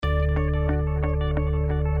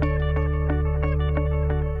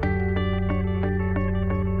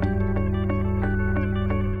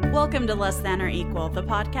Welcome to Less Than or Equal, the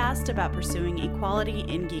podcast about pursuing equality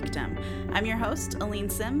in geekdom. I'm your host, Aline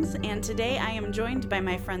Sims, and today I am joined by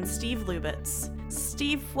my friend Steve Lubitz.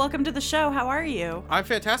 Steve, welcome to the show. How are you? I'm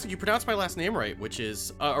fantastic. You pronounced my last name right, which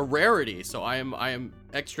is a rarity, so I am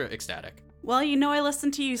extra ecstatic. Well, you know I listen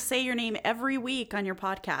to you say your name every week on your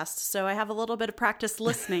podcast, so I have a little bit of practice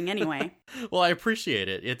listening anyway. Well, I appreciate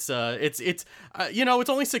it. It's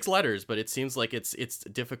only 6 letters, but it seems like it's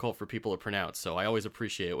difficult for people to pronounce, so I always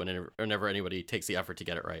appreciate it whenever anybody takes the effort to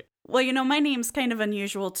get it right. Well, you know, my name's kind of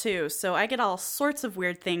unusual too, so I get all sorts of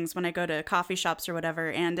weird things when I go to coffee shops or whatever,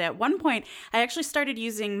 and at one point, I actually started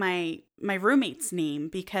using my roommate's name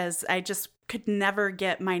because I just could never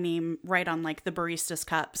get my name right on, like, the barista's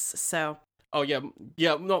cups, so... Oh, yeah.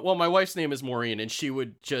 No, well, my wife's name is Maureen, and she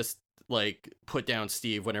would just, like, put down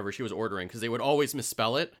Steve whenever she was ordering, because they would always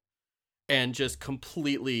misspell it and just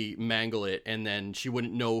completely mangle it, and then she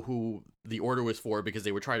wouldn't know who the order was for because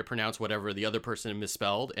they would try to pronounce whatever the other person had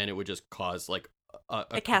misspelled, and it would just cause, like,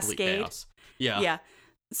 a cascade. Chaos. Yeah.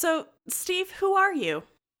 So, Steve, who are you?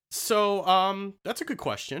 So, that's a good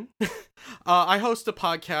question. I host a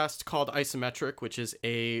podcast called Isometric, which is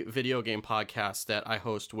a video game podcast that I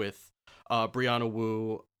host with Brianna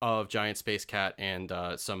Wu of Giant Space Cat and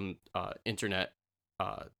some internet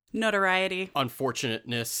notoriety,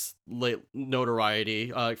 unfortunateness,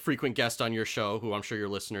 notoriety, frequent guest on your show, who I'm sure your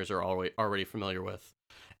listeners are already familiar with,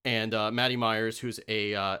 and Maddie Myers, who's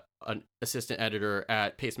an assistant editor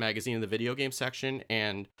at Pace Magazine in the video game section,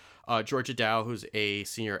 and Georgia Dow, who's a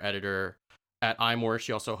senior editor at iMore.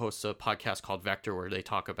 She also hosts a podcast called Vector, where they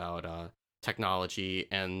talk about technology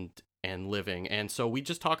and living, and so we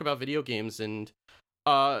just talk about video games, and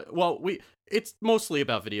it's mostly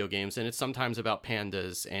about video games, and it's sometimes about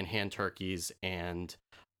pandas and hand turkeys, and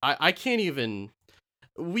I can't even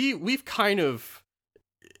we've kind of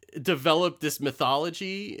developed this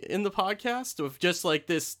mythology in the podcast of just like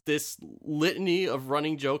this litany of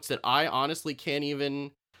running jokes that I honestly can't even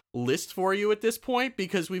list for you at this point,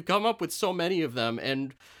 because we've come up with so many of them,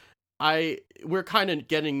 and we're kind of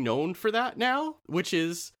getting known for that now, which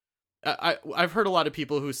is I've heard a lot of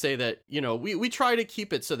people who say that, you know, we try to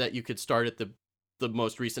keep it so that you could start at the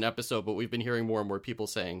most recent episode, but we've been hearing more and more people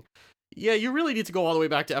saying, yeah, you really need to go all the way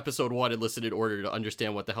back to episode 1 and listen in order to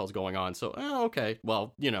understand what the hell's going on. So, okay,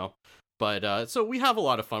 well, you know, but so we have a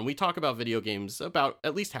lot of fun. We talk about video games about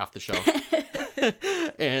at least half the show,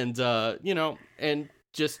 and you know, and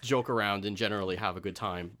just joke around and generally have a good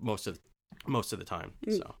time most of the time.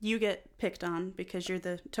 So you get picked on because you're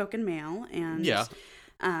the token male, and it's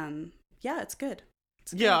good.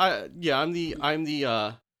 I'm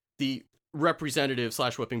the representative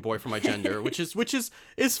 / whipping boy for my gender, which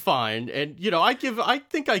is fine, and you know, I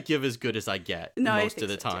think I give as good as I get most of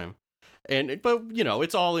the time, but you know,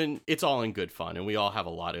 it's all in good fun, and we all have a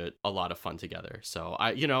lot of fun together. So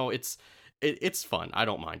it's fun. I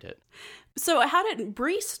don't mind it. So how did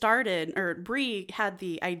Bree Bree had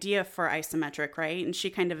the idea for Isometric, right? And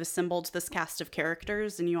she kind of assembled this cast of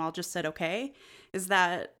characters, and you all just said, okay. Is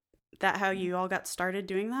that how you all got started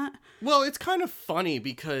doing that? Well, it's kind of funny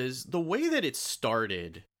because the way that it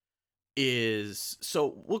started is,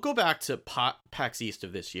 so we'll go back to PAX East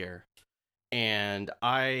of this year, and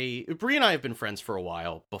Bree and I have been friends for a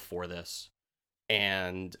while before this,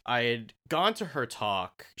 and I had gone to her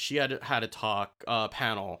talk. She had a talk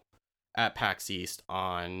panel at PAX East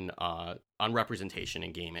on representation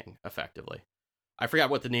in gaming, effectively. I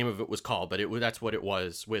forgot what the name of it was called, but that's what it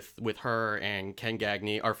was, with her and Ken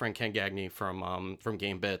Gagne, our friend Ken Gagne from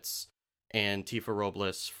Game Bits, and Tifa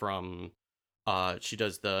Robles from she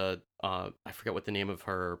does the I forget what the name of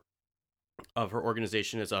her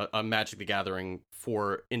organization is, a Magic the Gathering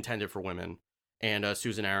intended for women, and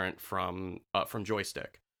Susan Arendt from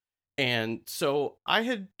Joystick. And so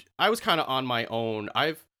I was kind of on my own.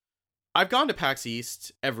 I've gone to PAX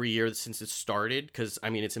East every year since it started, because I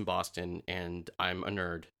mean, it's in Boston and I'm a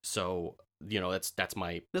nerd, so you know, that's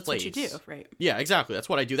my place. What you do, right? Yeah, exactly. That's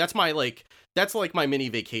what I do. That's my my mini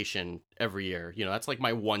vacation every year. You know, that's like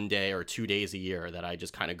my 1 day or 2 days a year that I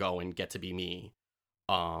just kind of go and get to be me.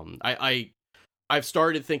 I've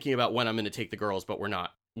started thinking about when I'm going to take the girls, but we're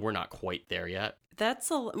not quite there yet.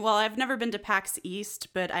 Well, I've never been to PAX East,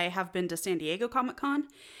 but I have been to San Diego Comic-Con,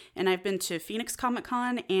 and I've been to Phoenix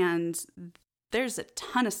Comic-Con, and there's a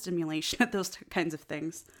ton of stimulation at those kinds of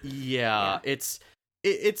things. Yeah. It's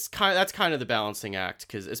that's kind of the balancing act,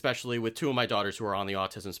 because especially with 2 of my daughters who are on the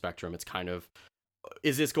autism spectrum, it's kind of,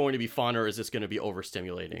 is this going to be fun or is this going to be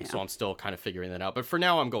overstimulating? Yeah. So I'm still kind of figuring that out. But for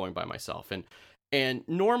now, I'm going by myself, and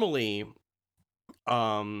normally,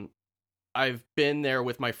 I've been there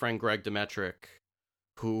with my friend Greg Demetric,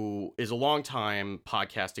 who is a longtime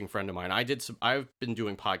podcasting friend of mine. I've been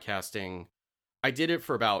doing podcasting. I did it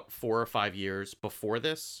for about 4 or 5 years before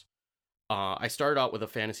this. I started out with a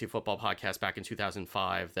fantasy football podcast back in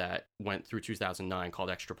 2005 that went through 2009 called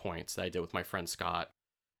Extra Points that I did with my friend Scott.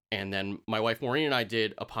 And then my wife Maureen and I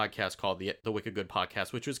did a podcast called the Wicked Good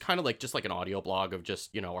Podcast, which was kind of like just like an audio blog of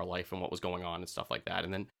just, our life and what was going on and stuff like that.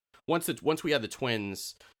 And then once we had the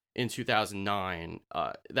twins in 2009,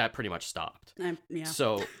 that pretty much stopped.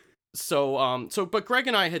 Yeah. But Greg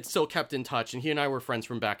and I had still kept in touch, and he and I were friends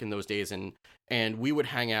from back in those days, and we would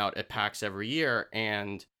hang out at PAX every year.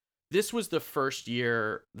 And this was the first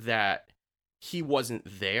year that he wasn't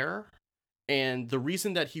there. And the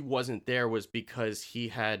reason that he wasn't there was because he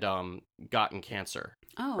had gotten cancer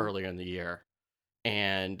earlier in the year.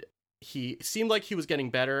 And he seemed like he was getting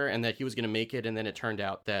better and that he was going to make it. And then it turned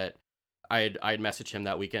out that I'd messaged him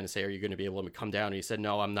that weekend and say, are you going to be able to come down? And he said,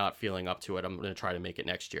 no, I'm not feeling up to it. I'm going to try to make it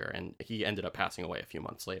next year. And he ended up passing away a few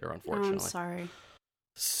months later, unfortunately. Oh, I'm sorry.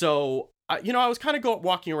 So, I was kind of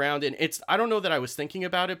walking around, and I don't know that I was thinking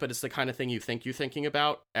about it, but it's the kind of thing you think you're thinking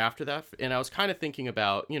about after that. And I was kind of thinking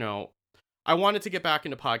about, I wanted to get back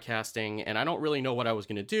into podcasting, and I don't really know what I was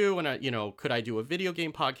going to do. And could I do a video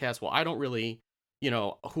game podcast? Well, I don't really,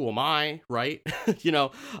 who am I, right? But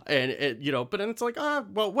then it's like,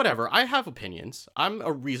 well, whatever. I have opinions. I'm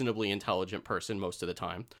a reasonably intelligent person most of the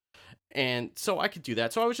time. And so I could do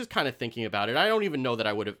that. So I was just kind of thinking about it. I don't even know that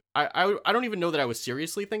I would have, I don't even know that I was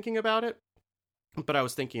seriously thinking about it, but I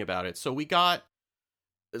was thinking about it. So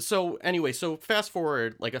fast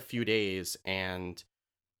forward like a few days, and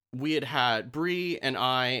we had Bree and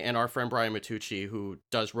I and our friend Brian Matucci, who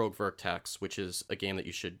does Rogue Vertex, which is a game that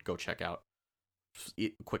you should go check out.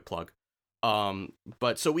 Quick plug.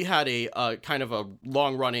 But so we had a kind of a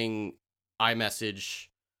long running iMessage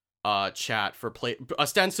chat for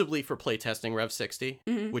ostensibly for playtesting Rev 60,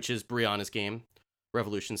 which is Brianna's game,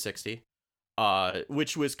 Revolution 60,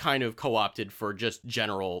 which was kind of co-opted for just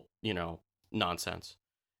general, nonsense.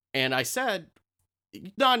 And I said,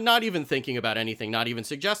 not even thinking about anything, not even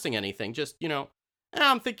suggesting anything, just,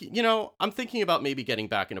 I'm thinking about maybe getting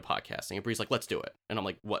back into podcasting. And Bree's like, let's do it. And I'm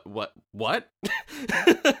like, what?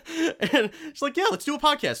 And she's like, yeah, let's do a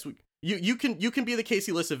podcast. You can be the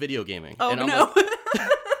Casey Liss of video gaming. Oh, and I'm no. like,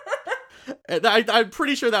 I'm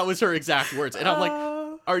pretty sure that was her exact words. And I'm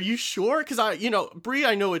like, are you sure? Because Bree,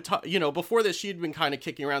 I know it, before this, she had been kind of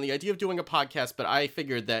kicking around the idea of doing a podcast, but I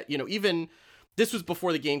figured that, even this was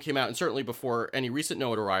before the game came out and certainly before any recent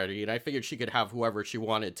notoriety. And I figured she could have whoever she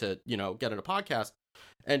wanted to, get in a podcast.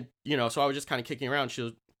 And, so I was just kind of kicking around. She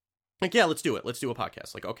was like, yeah, let's do it. Let's do a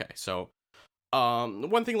podcast. Like, okay. So,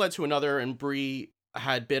 one thing led to another, and Bree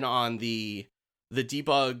had been on the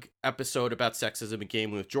debug episode about sexism in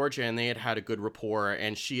gaming with Georgia, and they had a good rapport,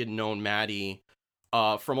 and she had known Maddie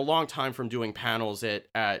from a long time from doing panels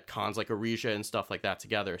at cons like Arisia and stuff like that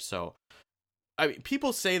together. So, I mean,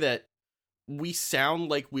 people say that we sound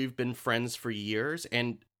like we've been friends for years,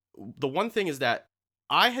 and the one thing is that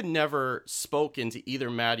I had never spoken to either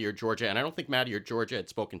Maddie or Georgia, and I don't think Maddie or Georgia had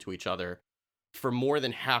spoken to each other for more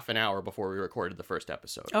than half an hour before we recorded the first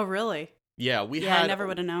episode. Oh, really? Yeah, I never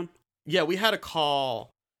would have known. Yeah, we had a call,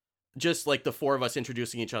 just like the four of us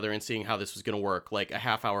introducing each other and seeing how this was going to work, like a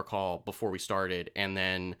half-hour call before we started, and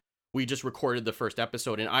then we just recorded the first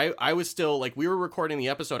episode, and I was still, like, we were recording the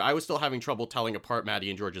episode, I was still having trouble telling apart Maddie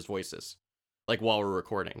and Georgia's voices, like, while we're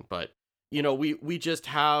recording, but, we just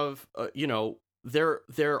have,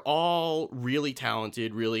 they're all really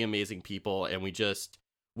talented, really amazing people, and we just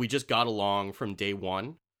got along from day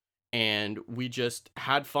one, and we just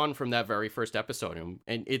had fun from that very first episode,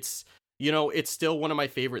 and it's it's still one of my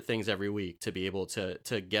favorite things every week to be able to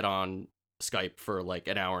get on Skype for like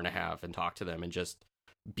an hour and a half and talk to them and just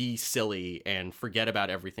be silly and forget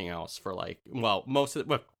about everything else for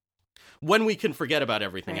when we can forget about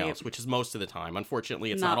everything else, which is most of the time.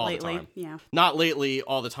 Unfortunately, it's not all lately. The time. Yeah. Not lately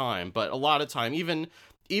all the time, but a lot of time.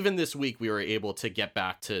 Even this week, we were able to get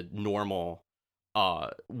back to normal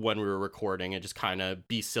when we were recording and just kind of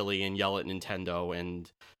be silly and yell at Nintendo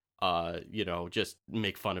and, just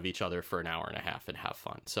make fun of each other for an hour and a half and have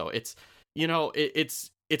fun. So it's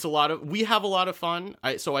a lot of, we have a lot of fun.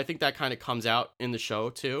 So I think that kind of comes out in the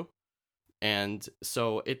show too. And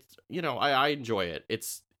so it's, I enjoy it.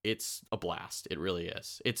 It's a blast. It really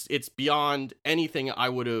is. It's beyond anything I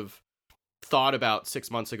would have thought about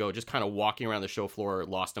 6 months ago, just kind of walking around the show floor,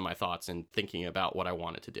 lost in my thoughts and thinking about what I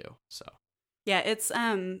wanted to do. So yeah, it's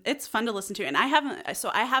fun to listen to. And I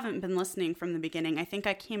haven't been listening from the beginning. I think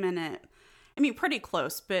I came in at, pretty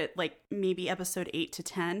close, but like maybe episode 8 to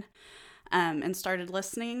 10, and started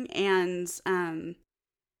listening. And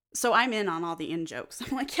so I'm in on all the in jokes.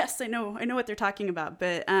 I'm like, yes, I know what they're talking about.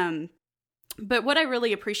 But what I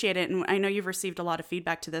really appreciate it, and I know you've received a lot of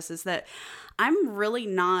feedback to this, is that I'm really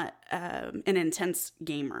not an intense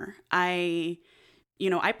gamer. I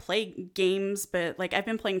play games, but like I've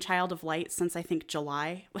been playing Child of Light since I think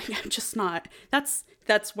July. Like I'm just not. That's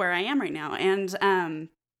where I am right now, and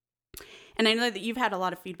I know that you've had a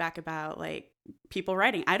lot of feedback about like people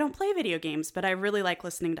writing. I don't play video games, but I really like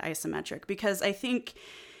listening to Isometric because I think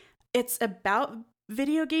it's about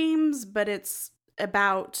video games, but it's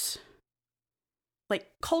about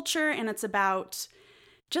like culture, and it's about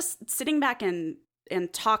just sitting back and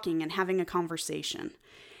talking and having a conversation,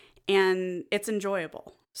 and it's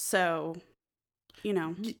enjoyable. So,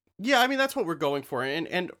 yeah, I mean that's what we're going for,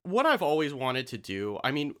 and what I've always wanted to do.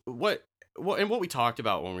 I mean, what we talked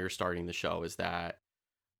about when we were starting the show is that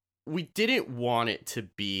we didn't want it to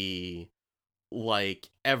be like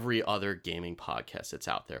every other gaming podcast that's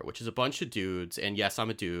out there, which is a bunch of dudes. And yes, I'm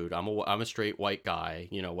a dude. I'm a straight white guy,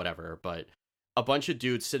 whatever. But a bunch of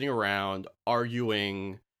dudes sitting around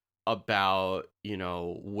arguing about,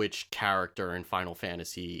 which character in Final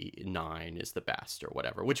Fantasy IX is the best or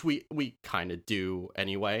whatever, which we kind of do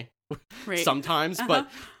anyway, right. Sometimes. Uh-huh.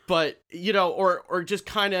 But or just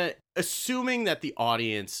kind of assuming that the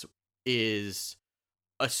audience is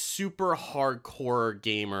a super hardcore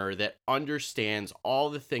gamer that understands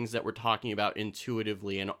all the things that we're talking about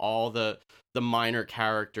intuitively and all the minor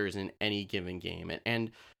characters in any given game.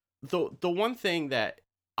 And the one thing that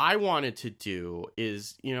I wanted to do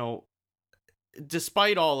is,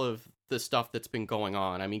 despite all of the stuff that's been going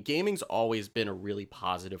on, I mean, gaming's always been a really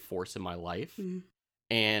positive force in my life. Mm-hmm.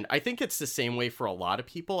 And I think it's the same way for a lot of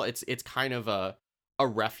people. It's kind of a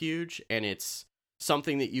refuge, and it's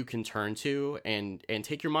something that you can turn to and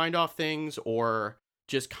take your mind off things, or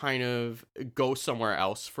just kind of go somewhere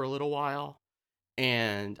else for a little while.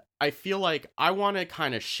 And I feel like I want to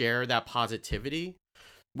kind of share that positivity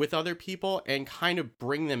with other people and kind of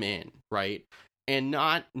bring them in, right? And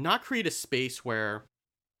not create a space where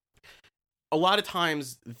a lot of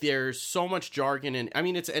times there's so much jargon, and I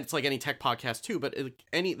mean it's like any tech podcast too, but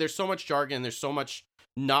there's so much jargon, there's so much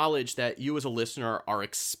knowledge that you as a listener are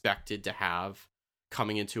expected to have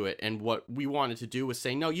coming into it. And what we wanted to do was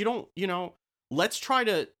say, no, you don't, let's try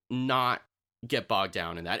to not get bogged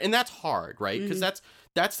down in that. And that's hard, right? Because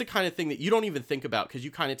that's the kind of thing that you don't even think about, because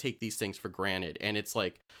you kind of take these things for granted. And it's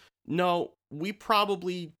like, no, we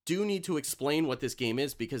probably do need to explain what this game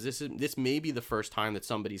is, because this may be the first time that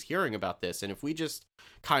somebody's hearing about this. And if we just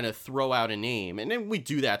kind of throw out a name, and then we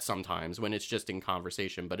do that sometimes when it's just in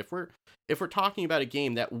conversation, but if we're talking about a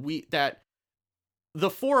game that the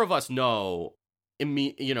four of us know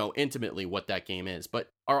intimately what that game is, but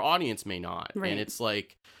our audience may not. Right. And it's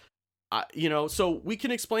like, so we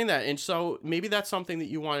can explain that. And so maybe that's something that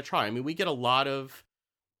you want to try. I mean, we get a lot of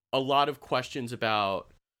questions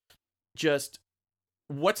about just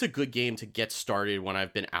what's a good game to get started when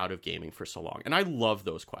I've been out of gaming for so long. And I love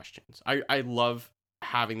those questions. I love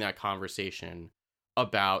having that conversation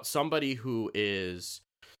about somebody who is,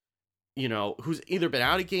 who's either been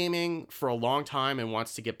out of gaming for a long time and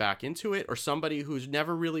wants to get back into it, or somebody who's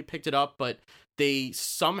never really picked it up, but they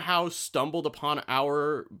somehow stumbled upon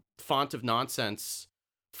our font of nonsense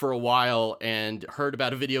for a while and heard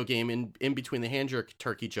about a video game in between the hand jerk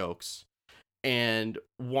turkey jokes and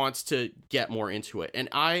wants to get more into it. And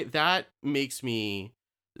that makes me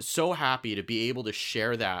so happy to be able to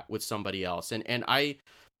share that with somebody else. And I,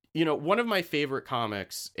 one of my favorite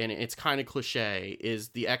comics, and it's kind of cliche, is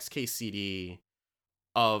the XKCD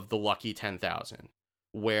of the Lucky 10,000,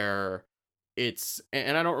 where it's,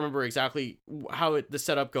 and I don't remember exactly how the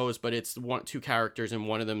setup goes, but it's two characters, and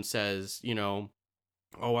one of them says,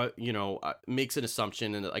 makes an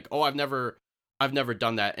assumption, and like, oh, I've never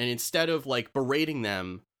done that. And instead of like berating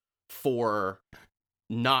them for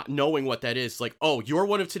not knowing what that is, like, oh, you're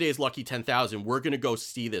one of today's Lucky 10,000. We're going to go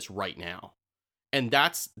see this right now. And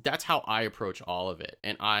that's how I approach all of it.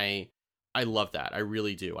 And I love that. I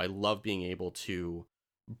really do. I love being able to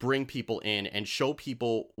bring people in and show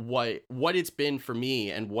people what it's been for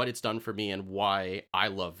me and what it's done for me and why I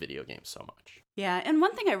love video games so much. Yeah. And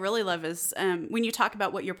one thing I really love is when you talk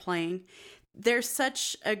about what you're playing, there's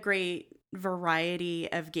such a great variety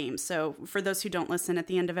of games. So for those who don't listen, at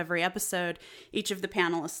the end of every episode, each of the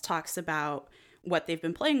panelists talks about what they've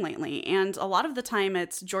been playing lately. And a lot of the time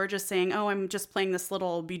it's Georgia saying, oh, I'm just playing this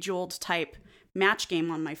little Bejeweled type match game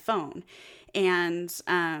on my phone. And,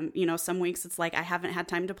 some weeks it's like, I haven't had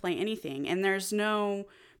time to play anything. And there's no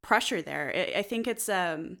pressure there. I think it's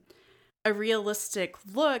a realistic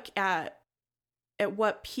look at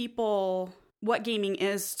what people what gaming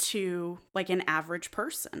is to like an average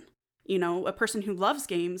person. You know, a person who loves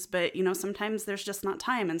games, but, you know, sometimes there's just not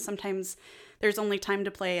time. And sometimes there's only time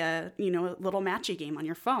to play a, you know, a little matchy game on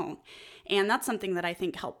your phone. And that's something that I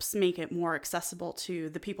think helps make it more accessible to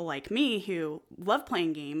the people like me who love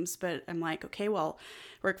playing games. But I'm like, okay, well,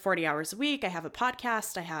 I work 40 hours a week. I have a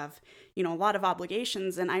podcast. I have, you know, a lot of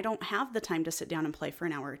obligations. And I don't have the time to sit down and play for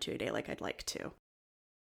an hour or two a day like I'd like to.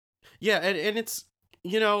 Yeah. And it's,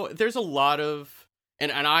 you know, there's a lot of,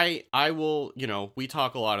 and I will, you know, we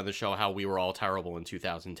talk a lot on the show how we were all terrible in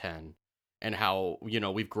 2010 and how, you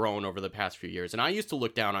know, we've grown over the past few years. And I used to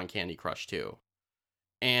look down on Candy Crush too.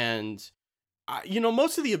 And, you know,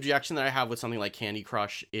 most of the objection that I have with something like Candy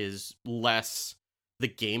Crush is less the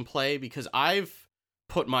gameplay, because I've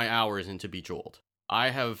put my hours into Bejeweled. I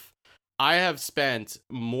have spent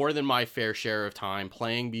more than my fair share of time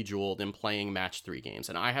playing Bejeweled and playing Match 3 games,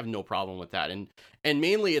 and I have no problem with that. And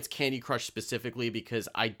mainly it's Candy Crush specifically because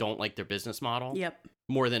I don't like their business model. Yep.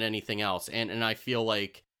 More than anything else. And I feel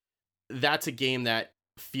like that's a game that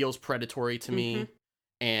feels predatory to me,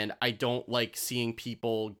 and I don't like seeing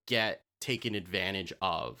people get taken advantage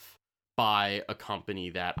of by a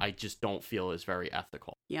company that I just don't feel is very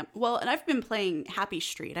ethical. Yep. Well, and I've been playing Happy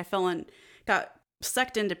Street. Got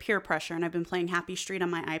sucked into peer pressure, and I've been playing Happy Street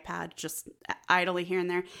on my iPad just idly here and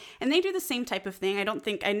there, and they do the same type of thing.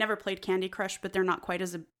 I never played Candy Crush, but they're not quite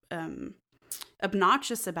as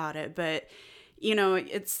obnoxious about it. But you know,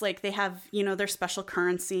 it's like they have, you know, their special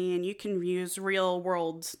currency, and you can use real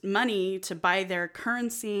world money to buy their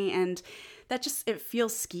currency, and that just, it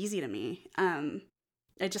feels skeezy to me. Yeah,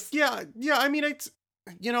 I mean, it's,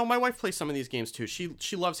 you know, my wife plays some of these games too.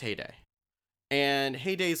 She loves Heyday. And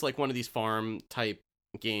Heyday is like one of these farm type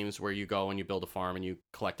games where you go and you build a farm and you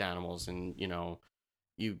collect animals, and, you know,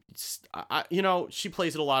 you know, she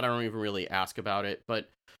plays it a lot. I don't even really ask about it,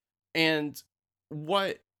 and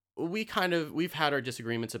what we've had our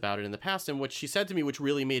disagreements about it in the past, and what she said to me, which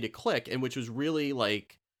really made it click, and which was really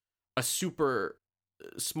like a super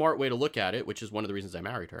smart way to look at it, which is one of the reasons I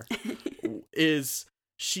married her, is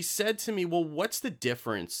she said to me, well, what's the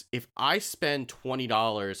difference if I spend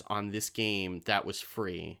 $20 on this game that was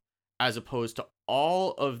free as opposed to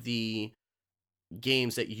all of the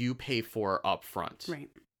games that you pay for up front? Right.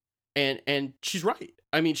 And she's right.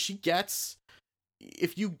 I mean,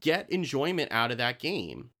 if you get enjoyment out of that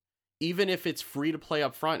game, even if it's free to play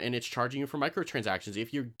up front and it's charging you for microtransactions,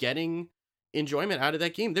 if you're getting enjoyment out of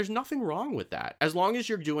that game, there's nothing wrong with that, as long as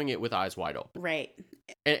you're doing it with eyes wide open. Right.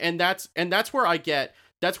 And that's where I get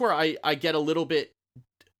a little bit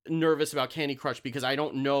nervous about Candy Crush, because I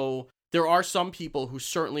don't know, there are some people who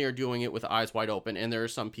certainly are doing it with eyes wide open, and there are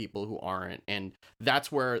some people who aren't, and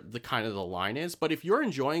that's where the kind of the line is. But if you're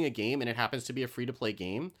enjoying a game and it happens to be a free to play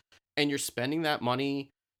game, and you're spending that money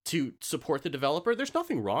to support the developer, there's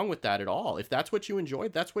nothing wrong with that at all. If that's what you enjoy,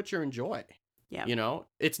 that's what you enjoy. Yeah. You know,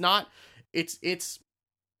 it's an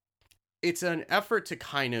effort to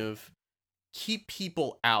kind of keep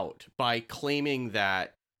people out by claiming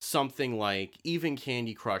that something like even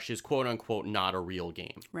Candy Crush is quote unquote not a real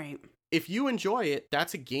game. Right. If you enjoy it,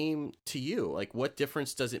 that's a game to you. Like, what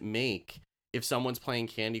difference does it make if someone's playing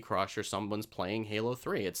Candy Crush or someone's playing Halo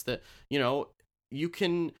 3? It's the, you know,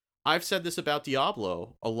 I've said this about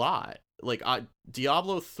Diablo a lot. Like,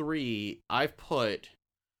 Diablo 3, I've put,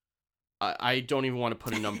 I don't even want to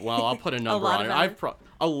put a number. Well, I'll put a number on it.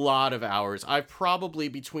 A lot of hours. I've probably,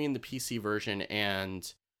 between the PC version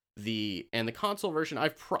and the console version,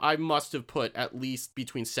 I must have put at least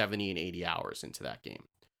between 70 and 80 hours into that game.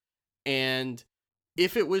 And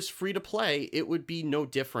if it was free to play, it would be no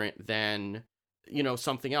different than, you know,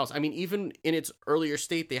 something else. I mean, even in its earlier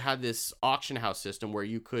state, they had this auction house system where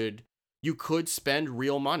you could spend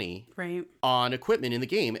real money right on equipment in the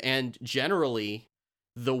game, and generally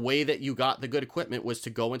the way that you got the good equipment was to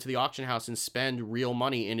go into the auction house and spend real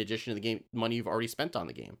money in addition to the game money you've already spent on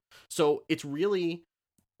the game. So it's really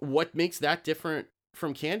what makes that different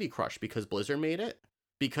from Candy Crush, because Blizzard made it,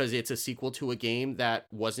 because it's a sequel to a game that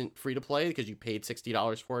wasn't free to play because you paid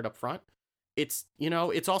 $60 for it up front. It's, you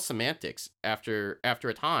know, it's all semantics after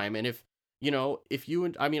a time. And if, you know,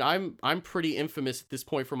 I mean, I'm pretty infamous at this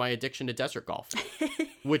point for my addiction to desert golfing,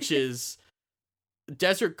 which is,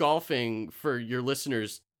 desert golfing, for your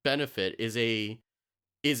listeners' benefit, is a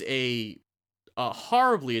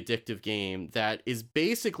horribly addictive game that is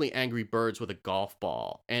basically Angry Birds with a golf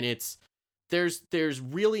ball. And there's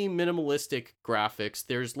really minimalistic graphics.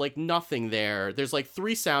 There's like nothing there. There's like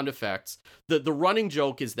 3 sound effects. The running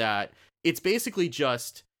joke is that it's basically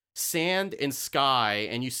just sand and sky,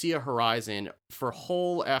 and you see a horizon for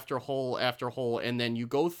hole after hole after hole, and then you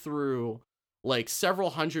go through like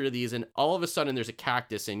several hundred of these, and all of a sudden there's a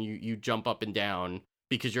cactus and you jump up and down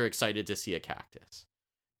because you're excited to see a cactus.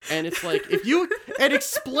 And it's like, and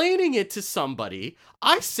explaining it to somebody,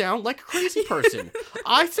 I sound like a crazy person.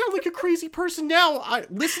 I sound like a crazy person now,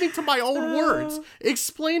 listening to my own words,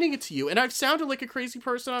 explaining it to you. And I've sounded like a crazy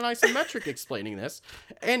person on Isometric explaining this.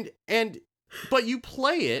 But you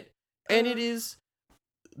play it, and it's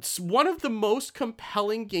one of the most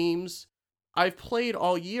compelling games I've played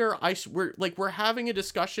all year. We're having a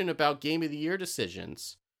discussion about Game of the Year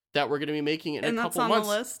decisions that we're going to be making in a couple months. And that's on the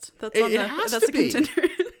list. That's a contender.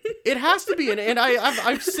 It has to be, and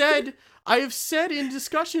I've said in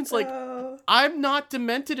discussions, like, I'm not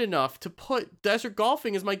demented enough to put Desert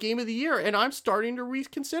Golfing as my Game of the Year, and I'm starting to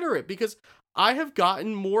reconsider it because I have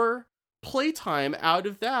gotten more playtime out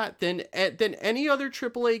of that than any other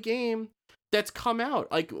AAA game that's come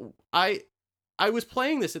out. Like, I was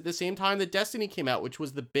playing this at the same time that Destiny came out, which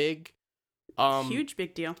was the big huge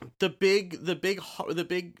big deal, the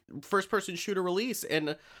big first person shooter release,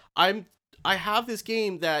 and I have this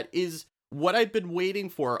game that is what I've been waiting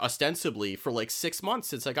for ostensibly for like 6 months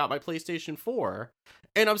since I got my PlayStation 4.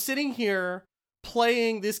 And I'm sitting here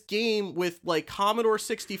playing this game with like Commodore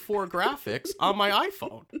 64 graphics on my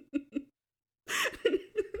iPhone.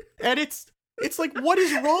 And it's like, what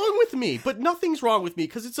is wrong with me? But nothing's wrong with me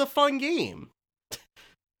because it's a fun game.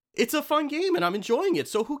 It's a fun game and I'm enjoying it.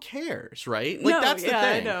 So who cares, right? Like, that's the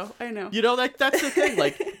thing. I know. You know, that's the thing.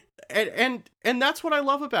 Like, and that's what I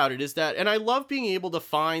love about it, is that, and I love being able to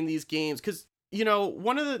find these games, because, you know,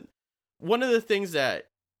 one of the things that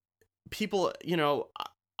people, you know,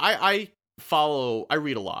 I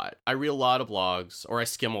read a lot. I read a lot of blogs, or I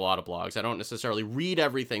skim a lot of blogs. I don't necessarily read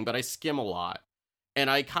everything, but I skim a lot, and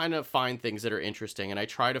I kind of find things that are interesting, and I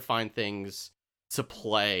try to find things to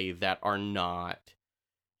play that are not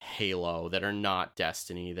Halo, that are not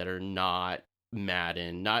Destiny, that are not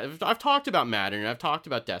Madden. I've talked about Madden and I've talked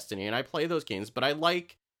about Destiny, and I play those games, but I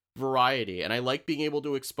like variety, and I like being able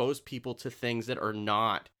to expose people to things that are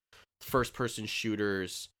not first person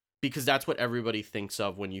shooters, because that's what everybody thinks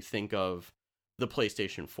of when you think of the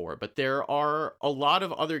PlayStation 4. But there are a lot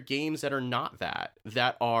of other games that are not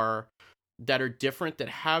that are different, that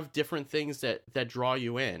have different things that draw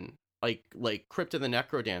you in. Like Crypt of the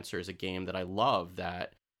Necrodancer is a game that I love,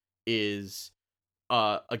 that is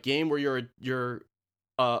a game where you're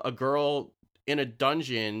a girl in a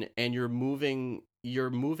dungeon, and you're moving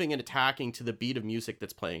and attacking to the beat of music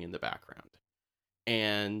that's playing in the background.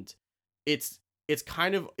 And it's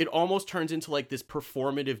kind of, it almost turns into like this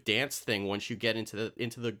performative dance thing once you get into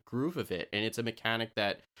the groove of it. And it's a mechanic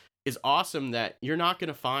that is awesome that you're not going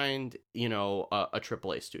to find, you know, a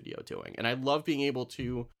AAA studio doing. And I love being able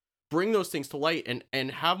to bring those things to light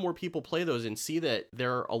and have more people play those and see that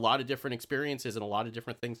there are a lot of different experiences and a lot of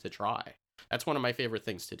different things to try. That's one of my favorite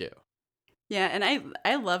things to do. Yeah, and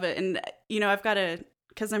I love it. And, you know, I've got to,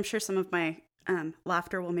 because I'm sure some of my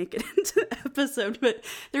laughter will make it into the episode, but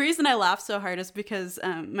the reason I laugh so hard is because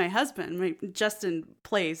my husband, Justin,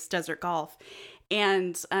 plays Desert Golf.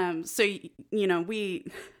 And so, you know,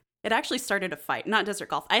 it actually started a fight, not Desert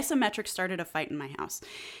Golf. Isometric started a fight in my house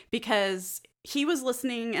because he was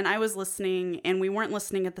listening and I was listening, and we weren't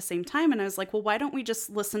listening at the same time. And I was like, well, why don't we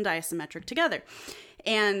just listen to Isometric together?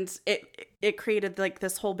 And it created like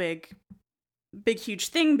this whole big, huge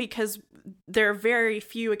thing, because there are very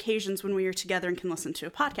few occasions when we are together and can listen to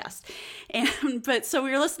a podcast. But so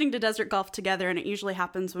we were listening to Desert Golf together, and it usually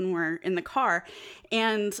happens when we're in the car,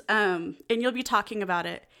 and you'll be talking about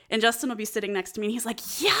it, and Justin will be sitting next to me, and he's like,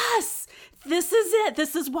 yes, this is it.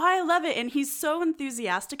 This is why I love it. And he's so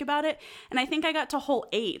enthusiastic about it. And I think I got to hole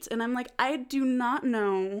 8, and I'm like, I do not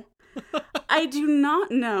know. I do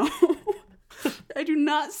not know. I do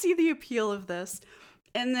not see the appeal of this.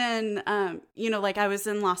 And then, you know, like I was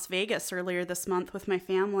in Las Vegas earlier this month with my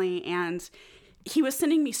family, and he was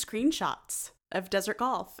sending me screenshots of Desert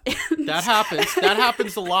Golf. That happens. That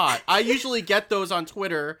happens a lot. I usually get those on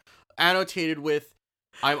Twitter annotated with,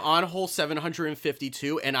 I'm on hole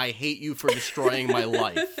 752 and I hate you for destroying my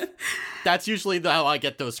life. That's usually how I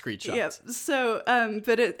get those screenshots. Yeah. So,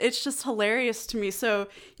 but it's just hilarious to me. So,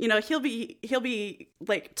 you know, he'll be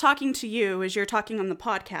like talking to you as you're talking on the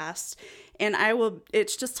podcast, and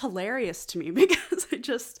it's just hilarious to me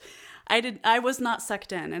because I was not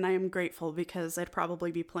sucked in, and I am grateful, because I'd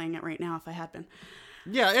probably be playing it right now if I had been.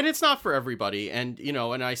 Yeah, and it's not for everybody, and you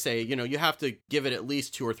know, and I say, you know, you have to give it at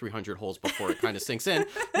least 200 or 300 holes before it kind of sinks in,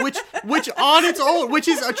 which on its own, which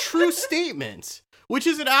is a true statement, which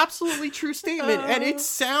is an absolutely true statement, and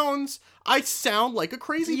I sound like a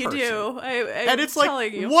crazy person. You do. And it's like,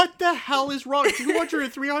 what the hell is wrong? 200 or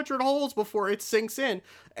 300 holes before it sinks in,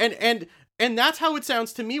 and And that's how it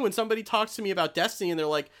sounds to me when somebody talks to me about Destiny and they're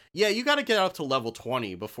like, yeah, you got to get up to level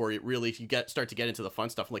 20 before you start to get into the fun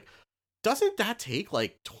stuff. I'm like, doesn't that take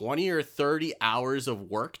like 20 or 30 hours of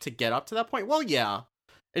work to get up to that point? Well, yeah.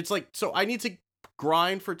 It's like, so I need to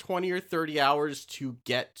grind for 20 or 30 hours to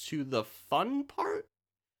get to the fun part?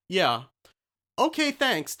 Yeah. Okay,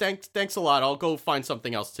 thanks a lot. I'll go find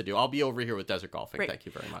something else to do. I'll be over here with desert golfing. Right. Thank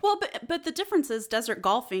you very much. Well, but the difference is desert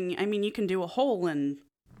golfing, I mean, you can do a hole in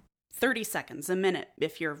 30 seconds, a minute,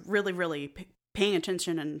 if you're really, really paying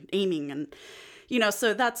attention and aiming, and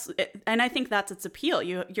so and I think that's its appeal.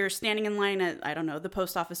 You're standing in line at, I don't know, the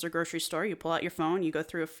post office or grocery store, you pull out your phone, you go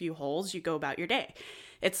through a few holes, you go about your day.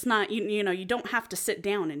 It's not, you don't have to sit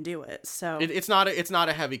down and do it. So it's not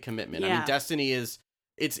a heavy commitment. Yeah. I mean, Destiny is,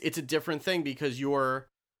 it's a different thing because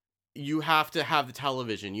you have to have the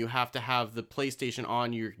television, you have to have the PlayStation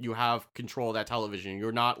on, you have control of that television.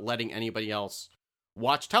 You're not letting anybody else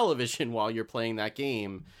watch television while you're playing that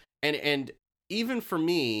game. And even for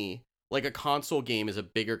me, like, a console game is a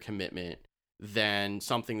bigger commitment than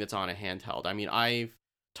something that's on a handheld. I mean, I've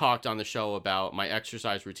talked on the show about my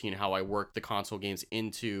exercise routine, how I work the console games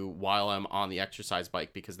into while I'm on the exercise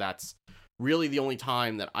bike, because that's really the only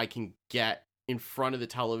time that I can get in front of the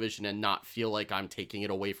television and not feel like I'm taking it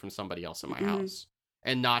away from somebody else in my house,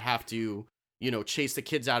 and not have to, chase the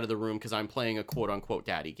kids out of the room because I'm playing a quote unquote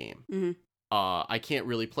daddy game. Mm-hmm. I can't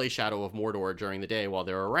really play Shadow of Mordor during the day while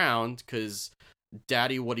they're around because,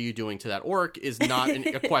 Daddy, what are you doing to that orc is not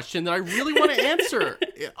a question that I really want to answer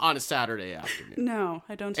on a Saturday afternoon. No,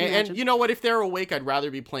 I don't imagine. imagine. And you know what? If they're awake, I'd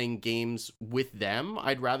rather be playing games with them.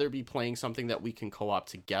 I'd rather be playing something that we can co-op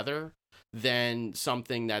together than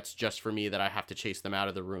something that's just for me that I have to chase them out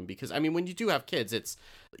of the room. Because, I mean, when you do have kids, it's,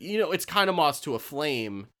 it's kind of moths to a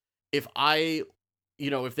flame. If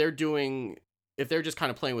they're just kind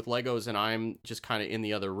of playing with Legos and I'm just kind of in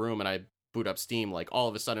the other room and I boot up Steam, like, all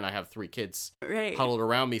of a sudden I have 3 kids huddled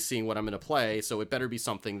around me seeing what I'm going to play. So it better be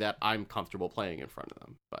something that I'm comfortable playing in front of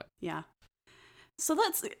them. But yeah. So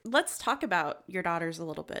let's talk about your daughters a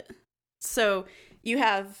little bit. So you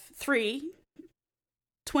have 3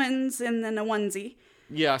 twins and then a onesie.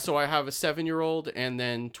 Yeah. So I have a 7-year-old and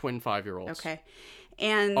then twin 5-year-olds. Okay.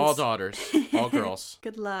 And all daughters, all girls.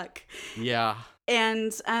 Good luck. Yeah.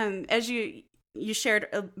 And as you shared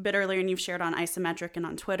a bit earlier, and you've shared on Isometric and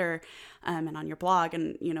on Twitter, and on your blog,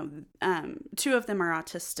 and 2 of them are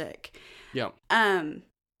autistic. Yeah.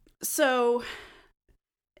 So,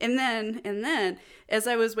 and then as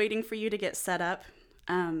I was waiting for you to get set up,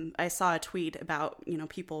 I saw a tweet about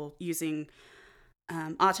people using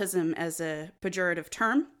autism as a pejorative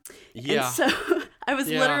term. Yeah. And so I was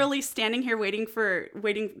literally standing here waiting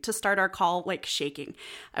to start our call, like, shaking.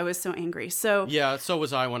 I was so angry. So yeah, so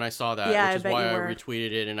was I when I saw that, yeah, which is why I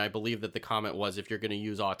retweeted it. And I believe that the comment was, if you're going to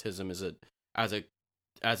use autism as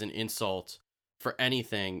an insult for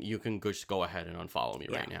anything, you can just go ahead and unfollow me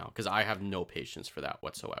right now, because I have no patience for that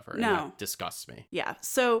whatsoever. And that disgusts me. Yeah.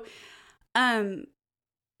 So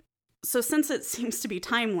since it seems to be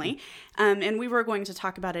timely, and we were going to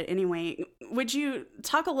talk about it anyway, would you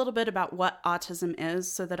talk a little bit about what autism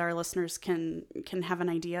is so that our listeners can have an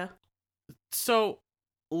idea? So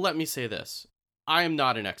let me say this. I am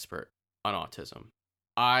not an expert on autism.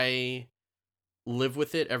 I live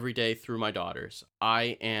with it every day through my daughters.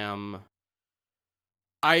 I know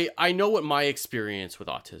what my experience with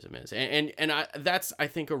autism is. And that's, I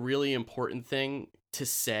think, a really important thing to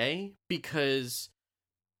say, because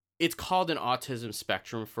it's called an autism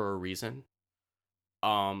spectrum for a reason.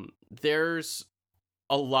 There's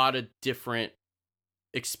a lot of different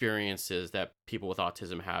experiences that people with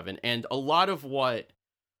autism have. And a lot of what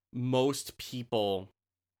most people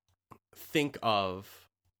think of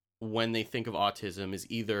when they think of autism is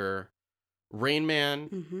either Rain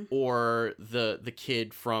Man or the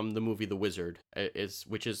kid from the movie The Wizard,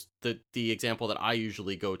 which is the example that I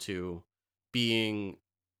usually go to, being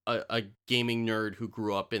a gaming nerd who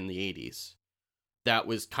grew up in the 80s. That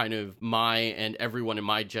was kind of my and everyone in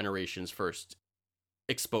my generation's first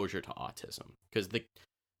exposure to autism, because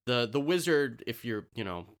the Wizard, if you're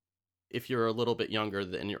a little bit younger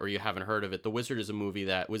or you haven't heard of it, The Wizard is a movie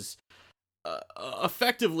that was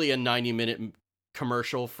effectively a 90-minute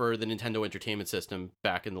commercial for the Nintendo Entertainment System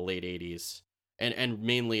back in the late 80s, and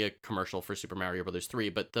mainly a commercial for Super Mario Bros. 3.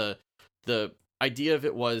 But the idea of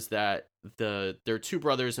it was that there are 2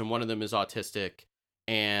 brothers and one of them is autistic,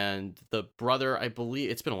 and the brother, I believe,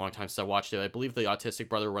 it's been a long time since I watched it, I believe the autistic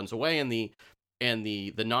brother runs away, and the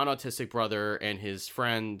non-autistic brother and his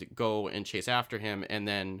friend go and chase after him, and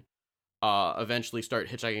then eventually start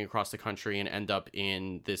hitchhiking across the country and end up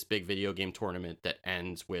in this big video game tournament that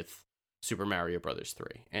ends with Super Mario Bros. 3.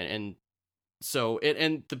 And So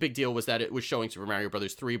and the big deal was that it was showing Super Mario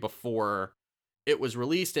Brothers 3 before it was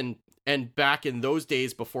released, and back in those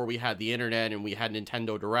days before we had the internet and we had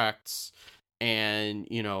Nintendo Directs and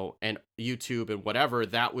and YouTube and whatever,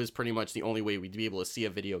 that was pretty much the only way we'd be able to see a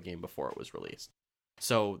video game before it was released.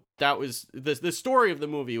 So that was the story of the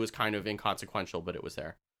movie was kind of inconsequential, but it was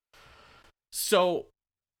there. So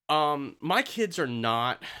my kids are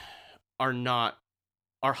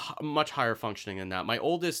much higher functioning than that. My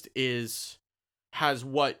oldest has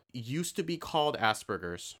what used to be called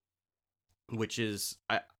Asperger's, which is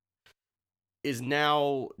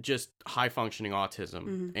now just high functioning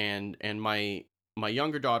autism. Mm-hmm. And my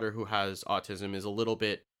younger daughter, who has autism, is a little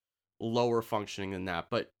bit lower functioning than that,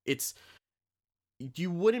 but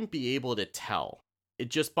you wouldn't be able to tell it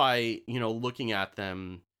just by looking at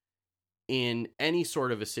them in any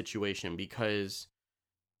sort of a situation, because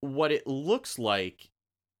what it looks like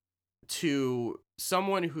to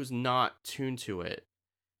someone who's not tuned to it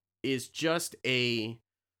is just a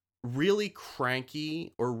really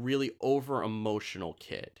cranky or really over emotional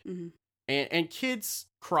kid. Mm-hmm. And kids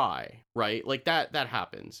cry, right? Like that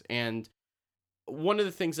happens. And one of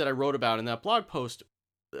the things that I wrote about in that blog post,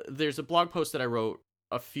 there's a blog post that I wrote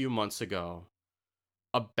a few months ago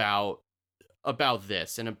about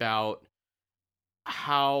this, and about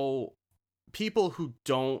how people who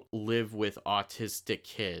don't live with autistic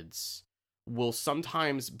kids will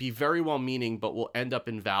sometimes be very well-meaning, but will end up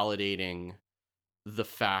invalidating the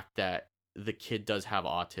fact that the kid does have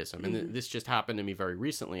autism. Mm-hmm. And this just happened to me very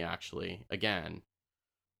recently, actually, again,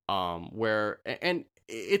 where, and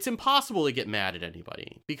it's impossible to get mad at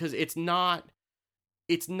anybody, because it's not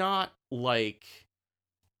like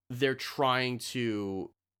they're trying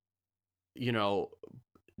to,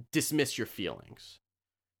 dismiss your feelings.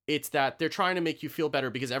 It's that they're trying to make you feel better,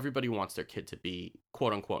 because everybody wants their kid to be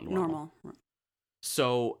quote unquote normal.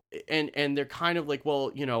 So, and they're kind of like,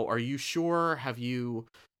 well, are you sure? Have you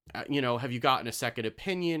gotten a second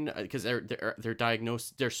opinion? Because they're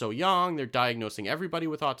diagnosed, they're so young, they're diagnosing everybody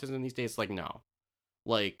with autism these days. Like, no,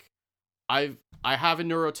 like I have a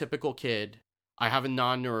neurotypical kid. I have a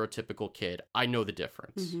non-neurotypical kid. I know the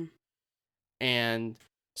difference. Mm-hmm. And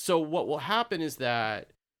so what will happen is that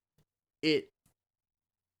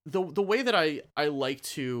the way that I like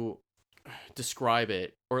to describe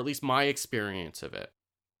it, or at least my experience of it,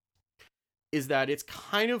 is that it's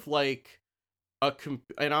kind of like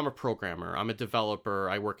and I'm a programmer, I'm a developer,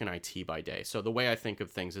 I work in IT by day. So the way I think of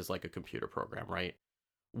things is like a computer program, right?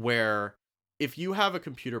 Where if you have a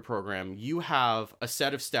computer program, you have a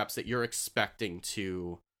set of steps that you're expecting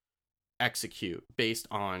to execute based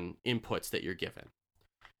on inputs that you're given.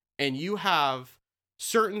 And you have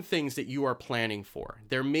certain things that you are planning for.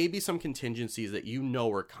 There may be some contingencies that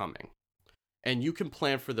are coming, and you can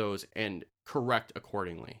plan for those and correct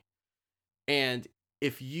accordingly. And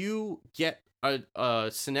if you get a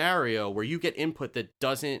scenario where you get input that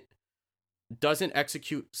doesn't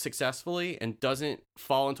execute successfully and doesn't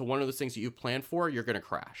fall into one of those things that you planned for, you're going to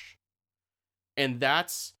crash. And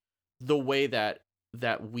that's the way that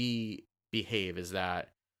we behave, is that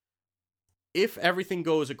if everything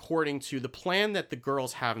goes according to the plan that the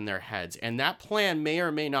girls have in their heads, and that plan may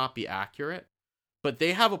or may not be accurate, but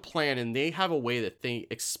they have a plan and they have a way that they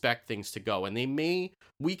expect things to go, and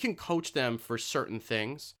we can coach them for certain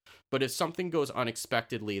things, but if something goes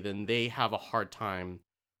unexpectedly, then they have a hard time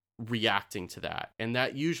reacting to that. And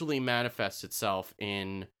that usually manifests itself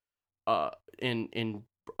in a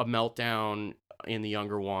meltdown in the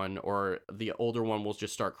younger one, or the older one will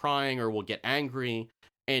just start crying or will get angry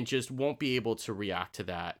and just won't be able to react to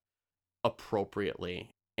that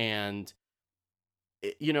appropriately. And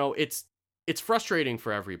it's frustrating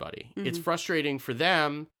for everybody. Mm-hmm. It's frustrating for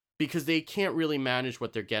them because they can't really manage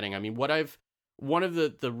what they're getting. I mean, one of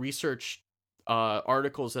the research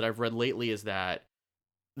articles that I've read lately is that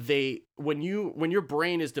when your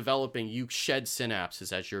brain is developing, you shed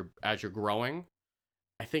synapses as you're growing.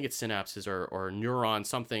 I think it's synapses or neurons,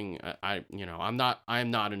 something. I'm not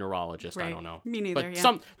a neurologist. Right. I don't know. Me neither. But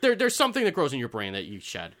yeah. there's something that grows in your brain that you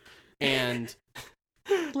shed, and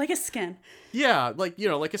like a skin. Yeah, like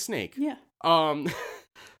a snake. Yeah.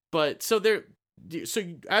 But so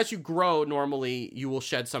as you grow, normally you will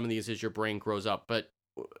shed some of these as your brain grows up. But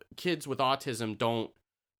kids with autism don't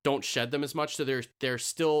shed them as much, so they're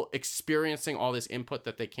still experiencing all this input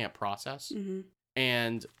that they can't process. Mm-hmm.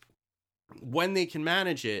 And when they can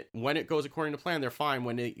manage it, when it goes according to plan, they're fine.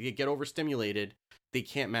 When they get overstimulated, they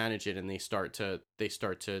can't manage it, and they start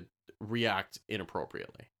to react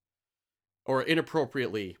inappropriately, or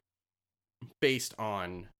inappropriately based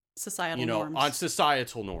on societal norms. On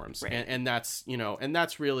societal norms. Right. And that's, and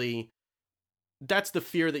that's really that's the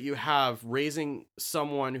fear that you have raising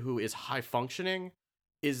someone who is high functioning,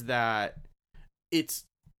 is that it's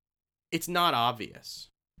not obvious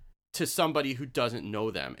to somebody who doesn't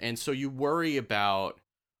know them. And so you worry about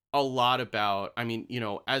a lot about, I mean,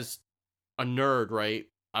 as a nerd, right?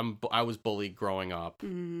 I was bullied growing up.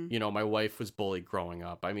 Mm-hmm. My wife was bullied growing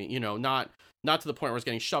up. I mean, not to the point where I was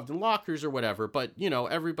getting shoved in lockers or whatever, but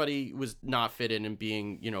everybody was not fit in and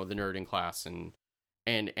being, the nerd in class and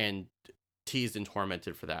teased and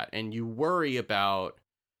tormented for that. And you worry about,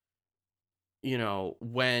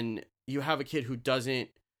 when you have a kid who doesn't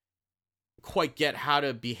quite get how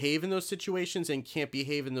to behave in those situations and can't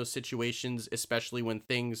behave in those situations, especially when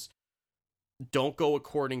things don't go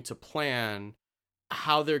according to plan,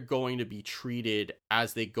 how they're going to be treated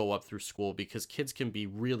as they go up through school, because kids can be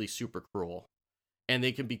really super cruel, and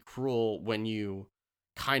they can be cruel when you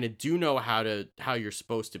kind of do know how you're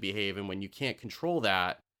supposed to behave, and when you can't control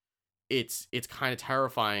that, it's kind of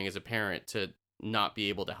terrifying as a parent to not be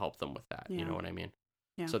able to help them with that. You know what I mean?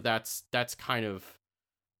 Yeah. So that's kind of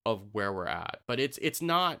where we're at. But it's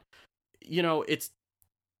not, it's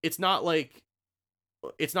not like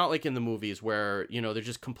in the movies where, they're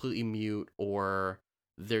just completely mute or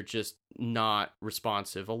they're just not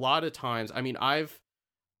responsive. A lot of times, I mean, I've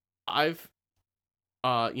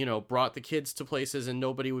brought the kids to places and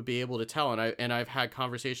nobody would be able to tell. And I've had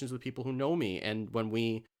conversations with people who know me. And when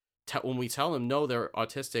we tell them, no, they're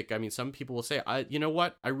autistic, I mean, some people will say, you know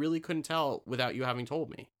what? I really couldn't tell without you having told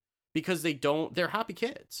me, because they're happy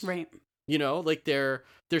kids. Right. Like they're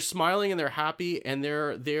smiling and they're happy and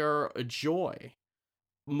they're a joy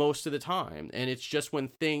most of the time. And it's just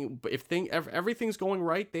when everything's going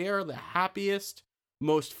right, they are the happiest,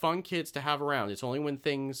 most fun kids to have around. It's only when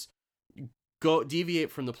things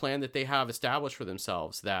deviate from the plan that they have established for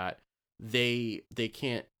themselves that they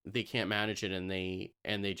can't manage it, and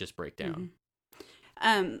they just break down.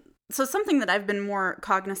 Mm-hmm. So something that I've been more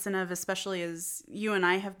cognizant of, especially as you and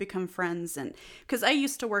I have become friends, and because I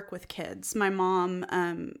used to work with kids. My mom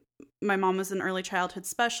was an early childhood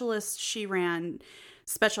specialist. She ran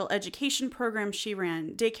special education programs. She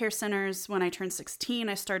ran daycare centers. When I turned 16,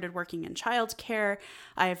 I started working in childcare.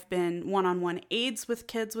 I've been one-on-one aides with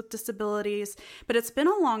kids with disabilities, but it's been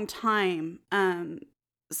a long time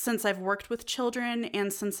since I've worked with children,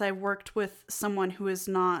 and since I've worked with someone who is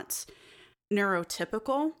not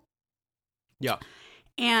neurotypical. Yeah.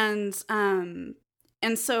 And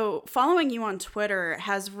so following you on Twitter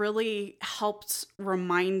has really helped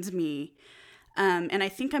remind me, and I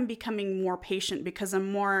think I'm becoming more patient because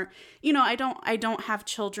I'm more, I don't have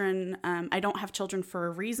children. I don't have children for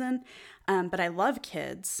a reason, but I love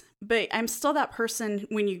kids. But I'm still that person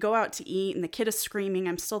when you go out to eat and the kid is screaming,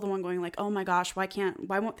 I'm still the one going like, oh my gosh, why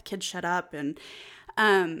won't the kid shut up? And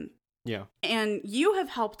yeah. And you have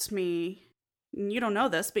helped me. You don't know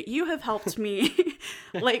this, but you have helped me.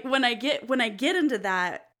 Like when I get into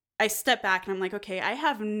that, I step back and I'm like, okay, I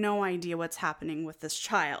have no idea what's happening with this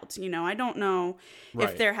child. I don't know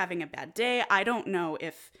if they're having a bad day. I don't know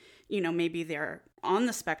if, maybe they're on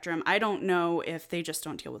the spectrum. I don't know if they just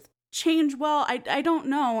don't deal with change well. I don't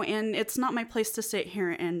know. And it's not my place to sit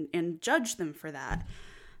here and judge them for that.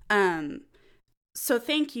 So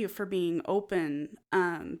thank you for being open,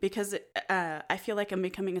 because I feel like I'm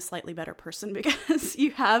becoming a slightly better person because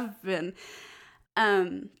you have been.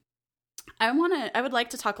 I would like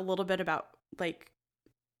to talk a little bit about like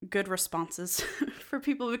good responses for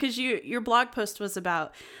people, because your blog post was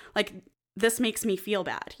about like, this makes me feel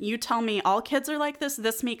bad. You tell me all kids are like this.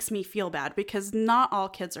 This makes me feel bad because not all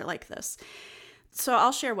kids are like this. So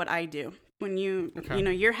I'll share what I do. When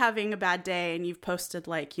you're having a bad day and you've posted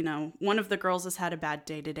like, one of the girls has had a bad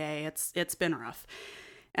day today. It's been rough.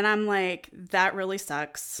 And I'm like, that really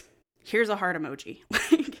sucks. Here's a heart emoji.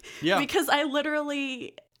 Yeah. Because I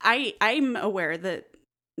literally, I'm aware that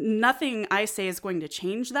nothing I say is going to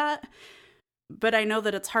change that, but I know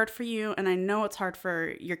that it's hard for you and I know it's hard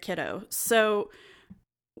for your kiddo. So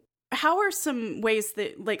how are some ways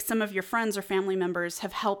that like some of your friends or family members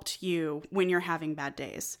have helped you when you're having bad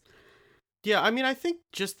days? Yeah, I mean, I think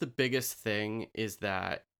just the biggest thing is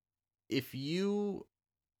that if you,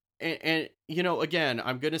 and again,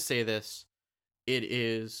 I'm going to say this, it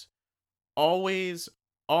is almost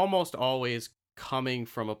always coming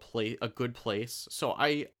from a good place. So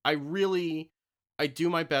I do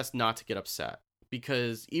my best not to get upset,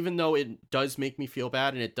 because even though it does make me feel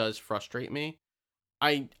bad and it does frustrate me,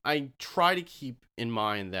 I try to keep in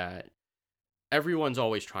mind that everyone's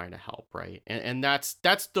always trying to help, right? And that's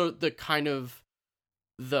the kind of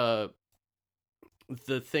the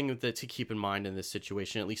thing that to keep in mind in this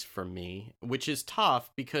situation, at least for me, which is tough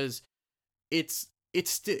because it's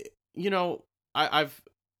I've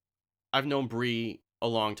known Bree a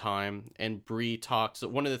long time, and Bree talks.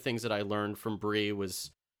 One of the things that I learned from Bree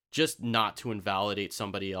was just not to invalidate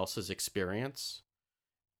somebody else's experience,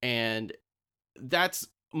 and that's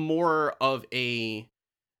more of a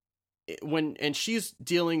and she's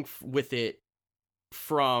dealing with it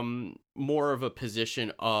from more of a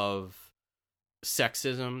position of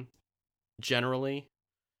sexism generally,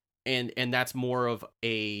 and that's more of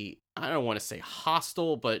a, I don't want to say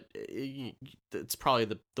hostile, but it's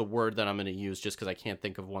probably the word that I'm going to use just because I can't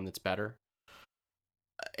think of one that's better.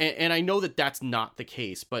 And I know that that's not the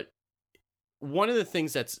case, but one of the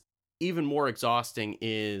things that's even more exhausting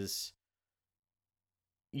is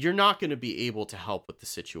you're not going to be able to help with the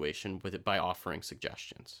situation with it by offering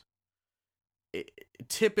suggestions.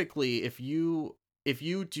 Typically, if you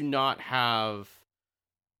do not have,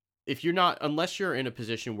 if you're not, unless you're in a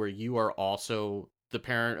position where you are also the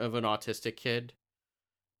parent of an autistic kid,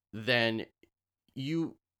 then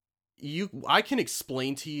I can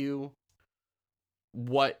explain to you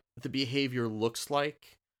what the behavior looks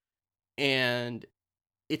like, and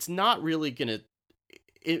it's not really gonna,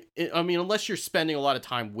 I mean, unless you're spending a lot of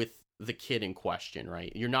time with the kid in question,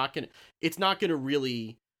 right? It's not gonna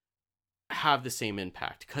really have the same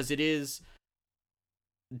impact, because it is,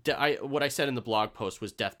 what I said in the blog post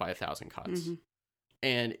was death by 1,000 cuts. Mm-hmm.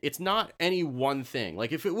 And it's not any one thing.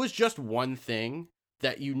 Like, if it was just one thing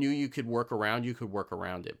that you knew you could work around, you could work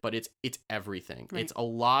around it. But it's everything. Right. It's a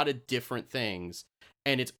lot of different things,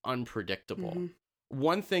 and it's unpredictable. Mm-hmm.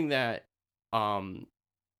 One thing that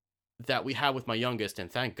that we had with my youngest,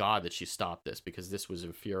 and thank God that she stopped this because this was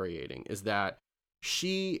infuriating, is that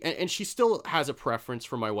she still has a preference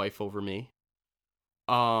for my wife over me.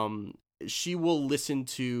 She will listen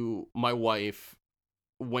to my wife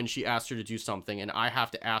when she asks her to do something, and I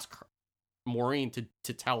have to ask Maureen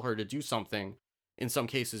to tell her to do something in some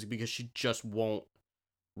cases, because she just won't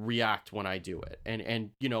react when I do it.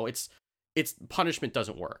 And you know, it's punishment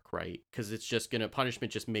doesn't work, right? Because it's just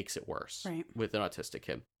punishment just makes it worse, right, with an autistic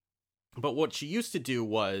kid. But what she used to do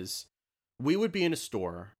was, we would be in a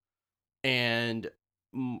store, and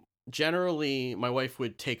generally my wife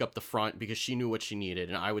would take up the front because she knew what she needed,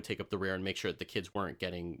 and I would take up the rear and make sure that the kids weren't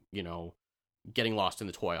getting lost in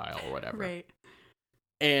the toy aisle or whatever. Right.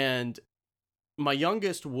 And my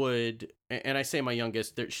youngest would, and I say my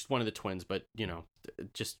youngest, she's one of the twins, but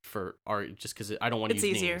just because I don't want to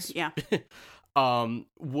use easier, names. Yeah.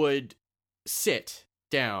 Would sit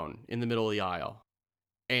down in the middle of the aisle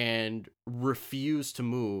and refuse to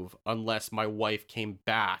move unless my wife came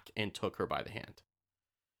back and took her by the hand.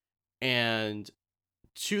 And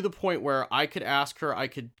to the point where I could ask her, I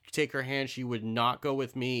could take her hand, she would not go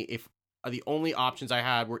with me. If the only options I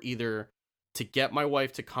had were either to get my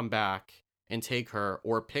wife to come back and take her,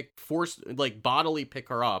 or bodily pick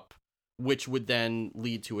her up, which would then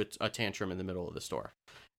lead to a tantrum in the middle of the store.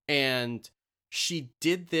 And she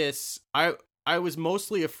did this. I was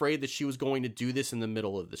mostly afraid that she was going to do this in the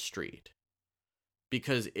middle of the street,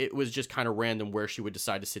 because it was just kind of random where she would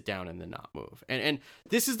decide to sit down and then not move. And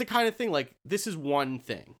this is the kind of thing, like, this is one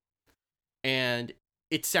thing. And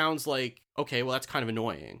it sounds like, okay, well, that's kind of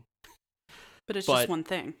annoying. But just one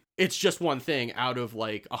thing. It's just one thing out of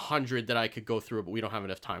like 100 that I could go through, but we don't have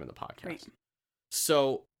enough time in the podcast. Right.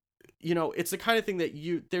 So, it's the kind of thing that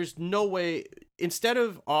there's no way, instead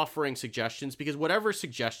of offering suggestions, because whatever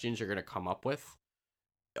suggestions you're going to come up with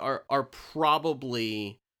are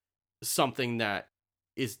probably something that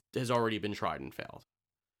has already been tried and failed.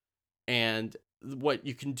 And what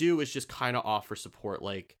you can do is just kind of offer support,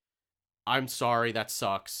 like, I'm sorry, that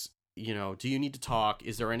sucks. Do you need to talk?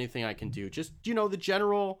 Is there anything I can do? Just, the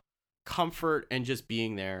general comfort, and just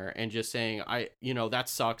being there and just saying, that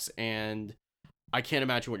sucks, and I can't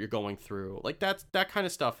imagine what you're going through. Like, that kind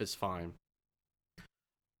of stuff is fine.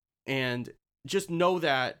 And just know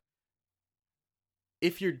that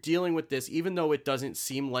if you're dealing with this, even though it doesn't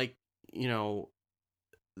seem like,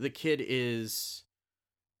 the kid is,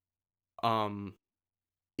 even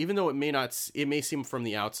though it may seem from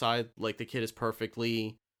the outside like the kid is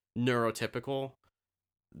perfectly neurotypical,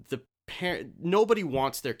 nobody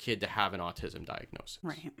wants their kid to have an autism diagnosis.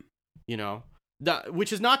 Right.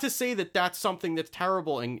 Which is not to say that that's something that's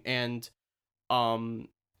terrible and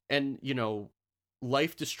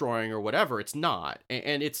life destroying or whatever. It's not.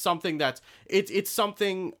 And it's something that's it's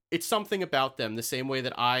something about them, the same way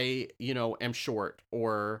that I, am short,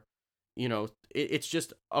 or it's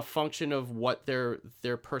just a function of what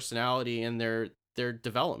their personality and their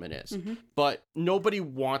development is. Mm-hmm. But nobody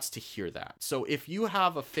wants to hear that. So if you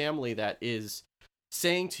have a family that is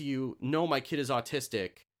saying to you, no, my kid is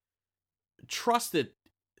autistic, trust that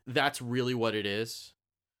that's really what it is,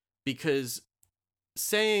 because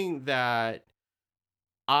saying that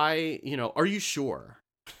are you sure?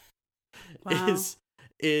 Wow.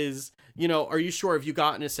 is are you sure, have you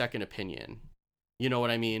gotten a second opinion? You know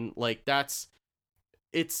what I mean? Like,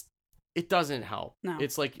 it doesn't help. No.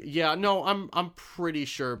 It's like, yeah, no, I'm pretty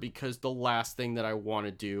sure, because the last thing that I want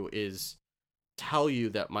to do is tell you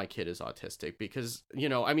that my kid is autistic, because,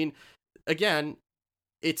 I mean, again,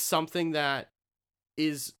 it's something that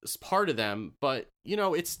is part of them, but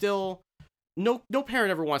it's still, no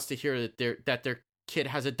parent ever wants to hear that their kid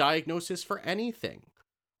has a diagnosis for anything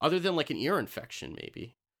other than like an ear infection,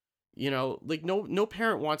 maybe. Like no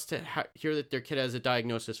parent wants to hear that their kid has a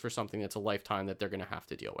diagnosis for something that's a lifetime that they're going to have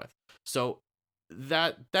to deal with. So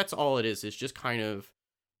that's all it is just kind of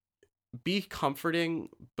be comforting,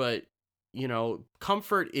 but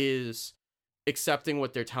comfort is accepting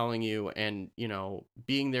what they're telling you and,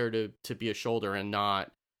 being there to be a shoulder, and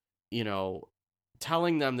not,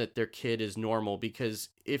 telling them that their kid is normal, because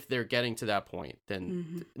if they're getting to that point,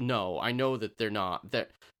 then no, I know that they're not,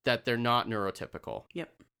 that they're not neurotypical. Yep.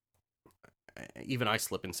 Even I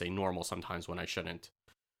slip and say normal sometimes when I shouldn't.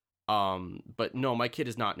 But no, my kid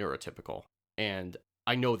is not neurotypical, and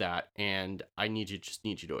I know that, and I need you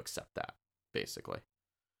to accept that, basically.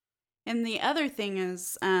 And the other thing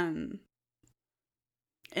is, and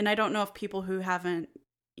I don't know if people who haven't,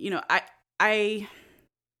 I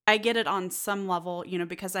get it on some level,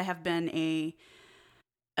 because I have been a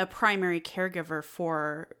primary caregiver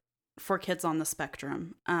for kids on the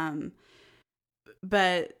spectrum.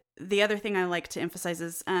 But the other thing I like to emphasize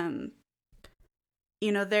is,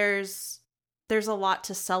 there's a lot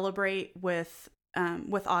to celebrate with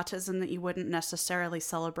autism that you wouldn't necessarily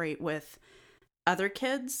celebrate with other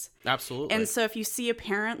kids. Absolutely. And so if you see a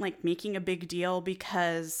parent like making a big deal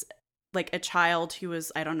because like a child who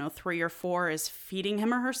is, I don't know, 3 or 4 is feeding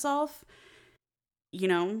him or herself,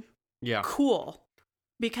 yeah, cool.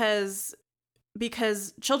 Because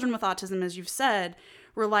children with autism, as you've said,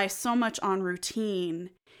 rely so much on routine,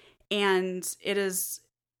 and it is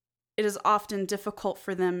often difficult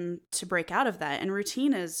for them to break out of that. And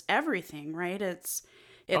routine is everything, right? It's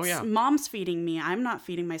mom's feeding me, I'm not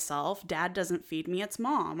feeding myself. Dad doesn't feed me, it's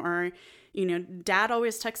mom. Or, dad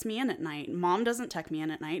always texts me in at night. Mom doesn't text me in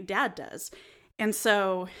at night, dad does. And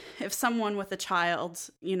so if someone with a child,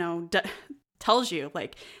 tells you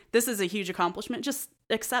like, this is a huge accomplishment, just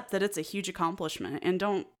accept that it's a huge accomplishment, and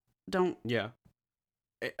don't. Yeah.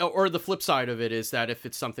 Or the flip side of it is that if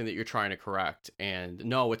it's something that you're trying to correct, and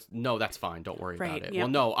no, that's fine, don't worry about it. Yep. Well,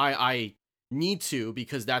 no, I need to,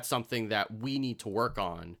 because that's something that we need to work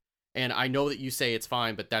on. And I know that you say it's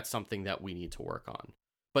fine, but that's something that we need to work on.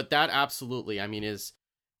 But that absolutely, I mean,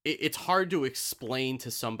 it's hard to explain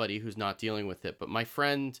to somebody who's not dealing with it. But my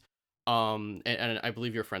friend, and I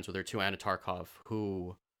believe you're friends with her too, Anna Tarkov,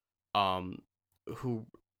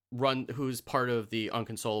 who's part of the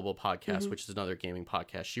Unconsolable podcast, which is another gaming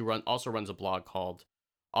podcast. She also runs a blog called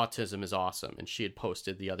Autism is Awesome. And she had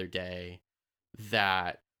posted the other day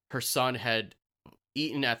that her son had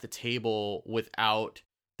eaten at the table without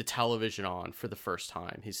the television on for the first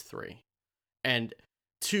time. He's 3. And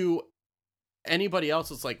to anybody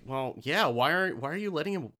else, it's like, well, yeah, why are you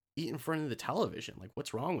letting him eat in front of the television? Like,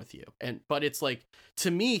 what's wrong with you? But it's like,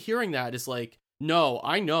 to me, hearing that is like, no,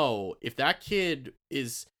 I know if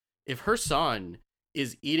her son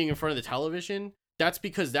is eating in front of the television, that's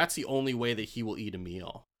because that's the only way that he will eat a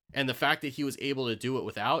meal. And the fact that he was able to do it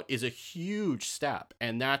without is a huge step.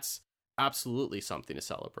 And that's absolutely something to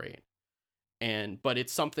celebrate. But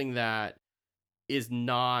it's something that it's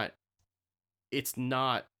not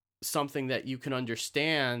something that you can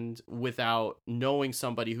understand without knowing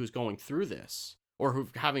somebody who's going through this, or who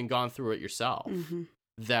having gone through it yourself.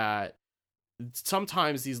 That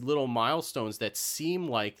sometimes these little milestones that seem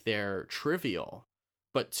like they're trivial,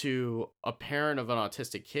 but to a parent of an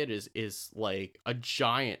autistic kid is like a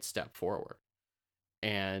giant step forward.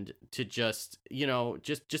 And to just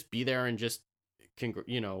be there and just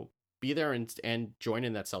be there and join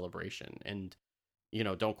in that celebration, and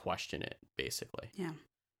don't question it, basically. Yeah.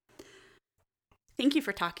 Thank you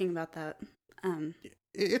for talking about that.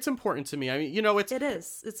 It's important to me. I mean,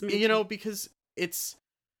 it's me, because it's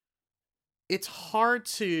hard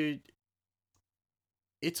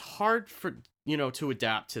for to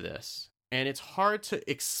adapt to this, and it's hard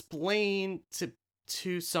to explain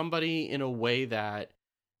to somebody in a way that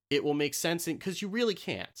it will make sense, because you really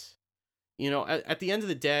can't. At the end of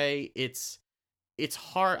the day, it's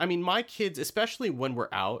hard. I mean, my kids, especially when we're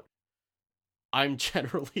out,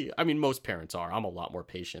 most parents are. I'm a lot more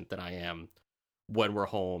patient than I am when we're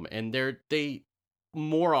home, and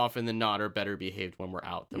more often than not are better behaved when we're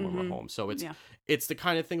out than when we're home. So it's the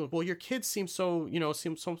kind of thing like, well, your kids seem so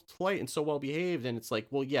polite and so well behaved, and it's like,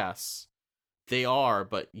 well, yes, they are,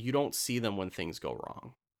 but you don't see them when things go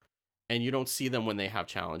wrong. And you don't see them when they have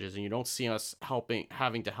challenges, and you don't see us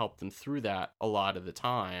having to help them through that a lot of the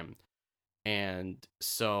time. And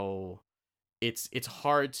so it's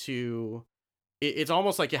hard to, it's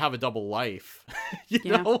almost like you have a double life,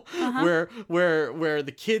 you know, where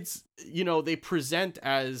the kids, you know, they present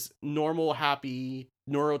as normal, happy,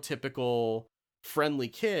 neurotypical, friendly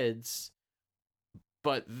kids,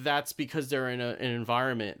 but that's because they're in an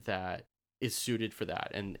environment that is suited for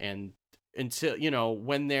that. And until, you know,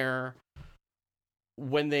 when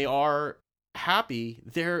they are happy,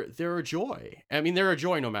 they're a joy. I mean, they're a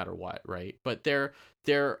joy no matter what, right? But they're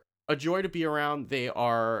a joy to be around. They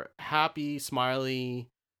are happy, smiley,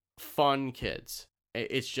 fun kids.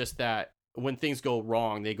 It's just that when things go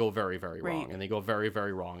wrong, they go very, very wrong, and they go very,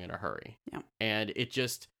 very wrong in a hurry. Yeah. And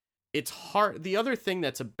it's hard. The other thing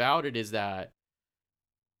that's about it is that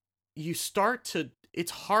it's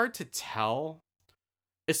hard to tell,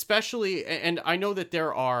 especially, and I know that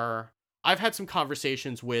I've had some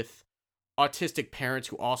conversations with autistic parents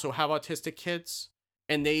who also have autistic kids,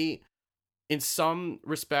 and they, in some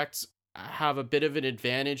respects, have a bit of an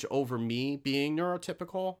advantage over me being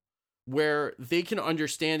neurotypical, where they can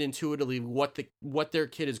understand intuitively what their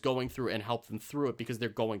kid is going through and help them through it because they're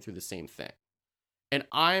going through the same thing. And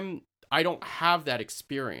I don't have that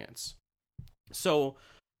experience. So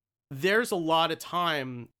there's a lot of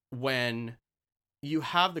time when you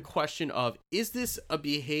have the question of, is this a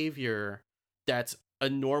behavior that's a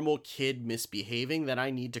normal kid misbehaving that I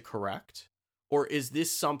need to correct? Or is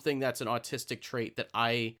this something that's an autistic trait that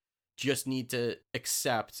I just need to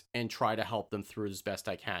accept and try to help them through as best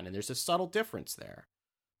I can? And there's a subtle difference there.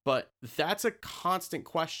 But that's a constant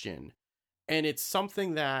question. And it's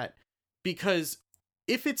something that, because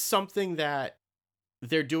if it's something that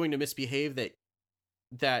they're doing to misbehave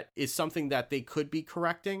that is something that they could be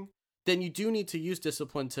correcting, then you do need to use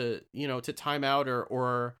discipline to time out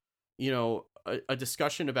or a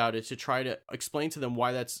discussion about it to try to explain to them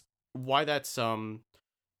why that's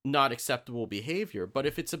not acceptable behavior. But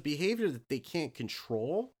if it's a behavior that they can't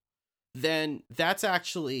control, then that's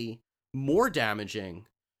actually more damaging,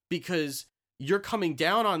 because you're coming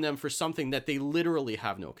down on them for something that they literally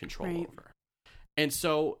have no control over. And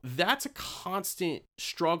so that's a constant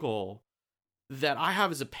struggle that I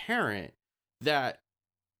have as a parent, that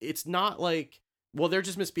it's not like, well, they're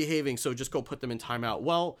just misbehaving, so just go put them in timeout.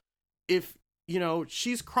 Well, if,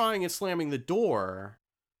 she's crying and slamming the door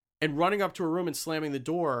and running up to her room and slamming the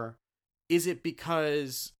door, is it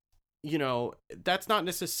because, that's not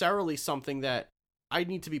necessarily something that I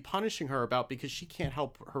need to be punishing her about, because she can't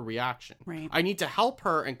help her reaction. Right. I need to help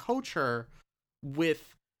her and coach her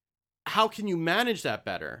with, how can you manage that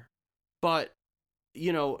better? But,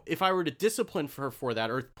 if I were to discipline her for that,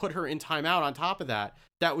 or put her in timeout on top of that,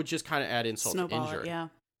 that would just kind of add insult to injury.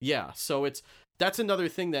 Yeah. So that's another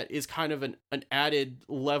thing that is kind of an added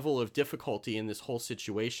level of difficulty in this whole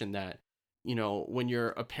situation, that, when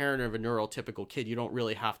you're a parent of a neurotypical kid, you don't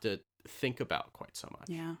really have to think about quite so much.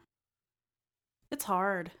 Yeah. It's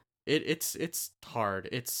hard. It's hard.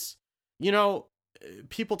 It's,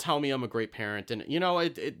 people tell me I'm a great parent, and,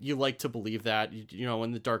 you like to believe that,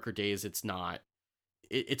 in the darker days, it's not.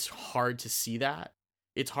 It's hard to see that.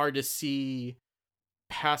 It's hard to see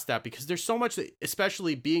past that, because there's so much that,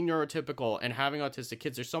 especially being neurotypical and having autistic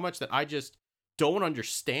kids, there's so much that I just don't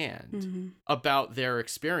understand about their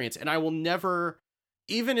experience. And I will never,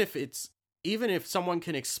 even if someone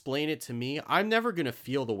can explain it to me, I'm never going to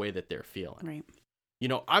feel the way that they're feeling.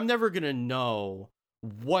 Right. I'm never going to know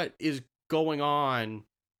what is going on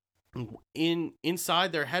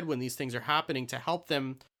inside their head when these things are happening, to help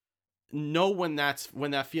them know when that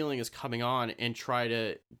feeling is coming on, and try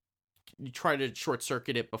to short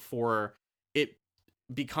circuit it before it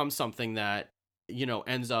becomes something that,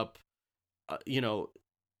 ends up,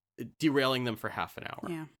 derailing them for half an hour.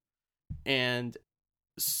 Yeah. And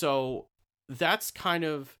so that's kind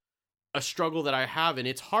of a struggle that I have, and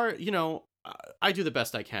it's hard, I do the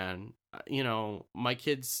best I can. My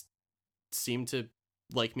kids seem to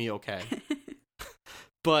like me okay.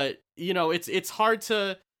 But, it's hard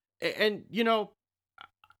to, and,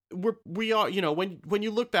 we are, when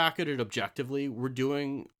you look back at it objectively, we're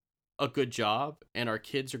doing a good job and our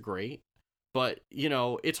kids are great. But,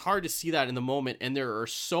 it's hard to see that in the moment. And there are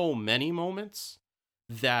so many moments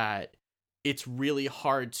that it's really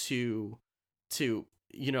hard to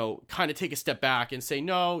kind of take a step back and say,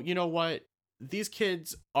 no, you know what? These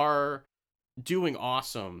kids are doing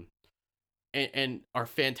awesome and are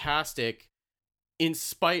fantastic in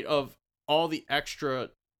spite of all the extra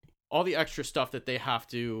stuff that they have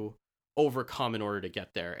to overcome in order to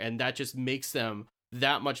get there. And that just makes them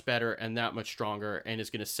that much better and that much stronger, and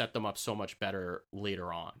is going to set them up so much better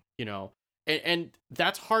later on, you know? And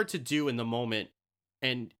that's hard to do in the moment.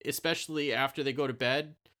 And especially after they go to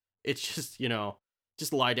bed, it's just, you know,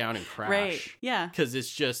 just lie down and crash. Right. Yeah. Because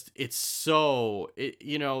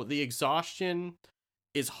you know, the exhaustion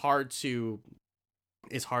is hard to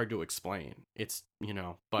explain. It's, you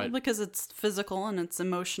know, but because it's physical and it's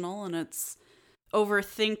emotional and it's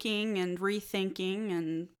overthinking and rethinking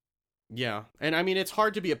and yeah. And I mean, it's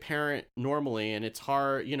hard to be a parent normally, and it's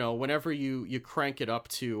hard, you know, whenever you crank it up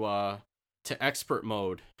to expert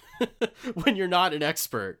mode when you're not an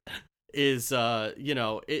expert is you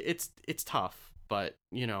know, it's tough, but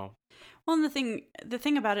you know. Well, and the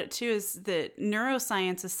thing about it too is that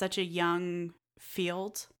neuroscience is such a young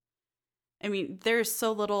field. I mean, there's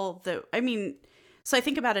so little so I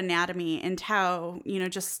think about anatomy and how, you know,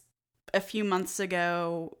 just a few months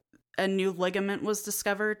ago, a new ligament was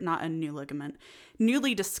discovered. Not a new ligament,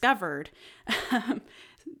 newly discovered.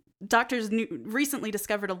 Doctors recently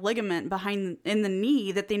discovered a ligament in the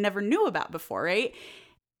knee that they never knew about before, right?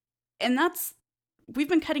 And we've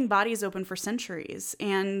been cutting bodies open for centuries,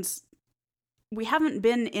 and we haven't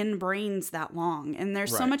been in brains that long. And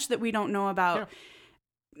there's so much that we don't know about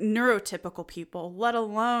neurotypical people, let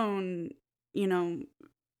alone, you know,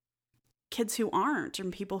 kids who aren't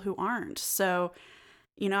and people who aren't. So,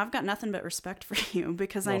 you know, I've got nothing but respect for you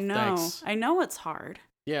because I know it's hard.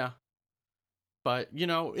 Yeah. But, you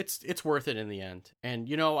know, it's worth it in the end. And,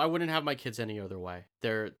 you know, I wouldn't have my kids any other way.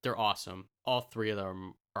 They're awesome. All three of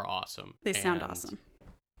them are awesome. They sound awesome.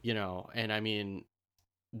 You know, and I mean,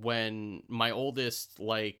 when my oldest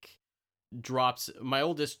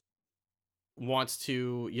wants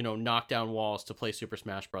to, you know, knock down walls to play Super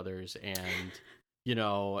Smash Brothers, and, you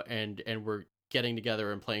know, and we're getting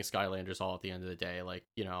together and playing Skylanders all at the end of the day, like,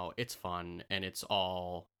 you know, it's fun and it's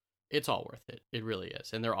all worth it. It really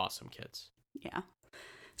is. And they're awesome kids. Yeah.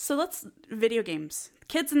 So video games.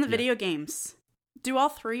 Kids in the video games. Do all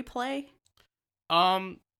three play?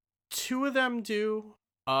 Two of them do.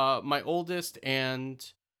 My oldest and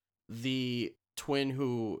the twin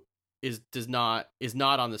who is not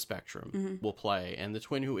on the spectrum will play, and the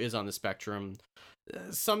twin who is on the spectrum,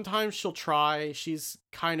 sometimes she'll try. She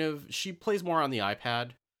plays more on the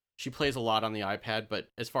iPad. She plays a lot on the iPad, but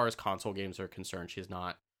as far as console games are concerned, she's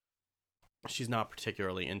not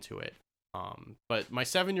particularly into it. But my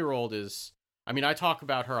 7-year-old is, I mean, I talk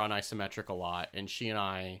about her on Isometric a lot, and she and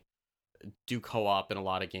I do co-op in a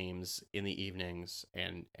lot of games in the evenings,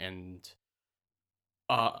 and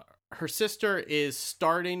her sister is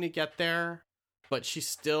starting to get there, but she's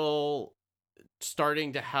still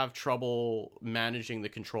starting to have trouble managing the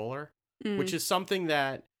controller, which is something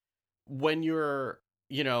that when you're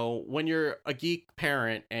a geek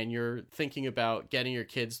parent and you're thinking about getting your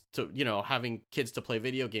kids to, you know, having kids to play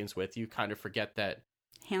video games with, you kind of forget that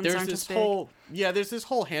there's this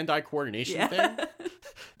whole hand-eye coordination thing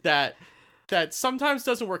that sometimes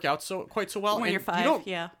doesn't work out quite so well. When you're 5,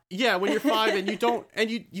 when you're 5 and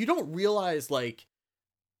you don't realize, like,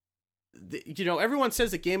 you know, everyone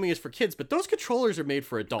says that gaming is for kids, but those controllers are made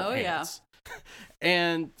for adult hands. Yeah.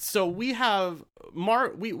 And so we have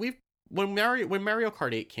when Mario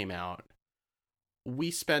Kart 8 came out,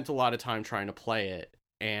 we spent a lot of time trying to play it,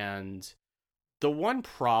 and the one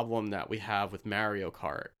problem that we have with Mario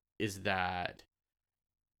Kart is that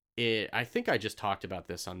I think I just talked about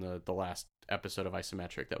this on the last episode of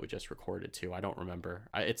Isometric that we just recorded too. I don't remember.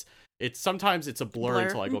 It's sometimes it's a blur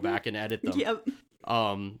until I go back and edit them. Yep.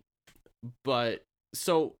 But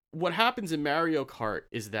so what happens in Mario Kart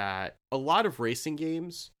is that a lot of racing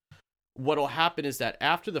games, what'll happen is that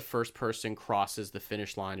after the first person crosses the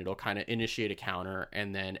finish line, it'll kind of initiate a counter,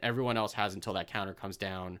 and then everyone else has until that counter comes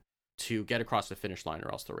down to get across the finish line,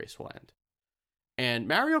 or else the race will end. And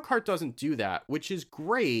Mario Kart doesn't do that, which is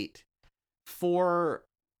great for,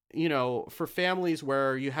 you know, for families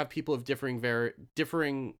where you have people of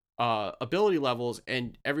differing ability levels,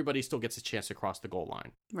 and everybody still gets a chance to cross the goal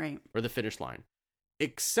line, right, or the finish line,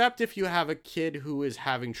 except if you have a kid who is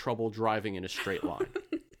having trouble driving in a straight line.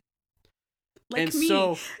 Like me.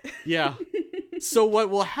 So what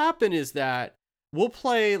will happen is that we'll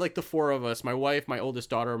play, like, the 4 of us, my wife, my oldest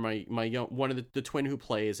daughter, my young, one of the twin who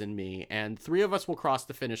plays, and me, and 3 of us will cross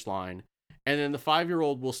the finish line, and then the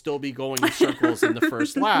 5-year-old will still be going in circles in the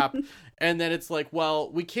first lap, and then it's like,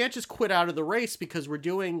 well, we can't just quit out of the race because we're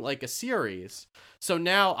doing, like, a series, so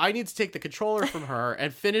now I need to take the controller from her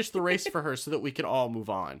and finish the race for her so that we can all move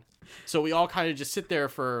on. So we all kind of just sit there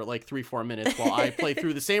for like 3-4 minutes while I play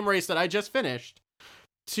through the same race that I just finished,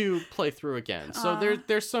 to play through again. So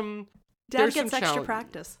there's some Dad gets extra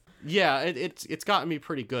practice. Yeah, it's gotten me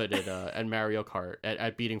pretty good at Mario Kart,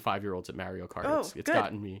 at beating 5-year-olds at Mario Kart. Oh, it's good.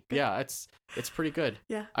 gotten me. Good. Yeah, it's pretty good.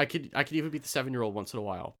 Yeah. I could even beat the 7-year-old once in a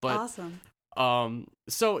while. But awesome.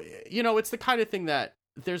 So it's the kind of thing that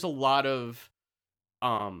there's a lot of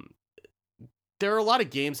there are a lot of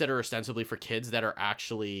games that are ostensibly for kids that are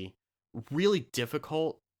actually really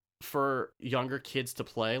difficult for younger kids to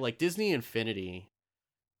play. Like Disney Infinity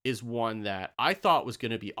is one that I thought was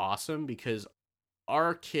going to be awesome because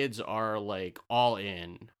our kids are like all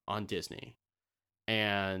in on Disney,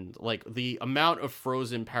 and like the amount of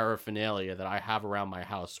Frozen paraphernalia that I have around my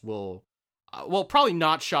house will probably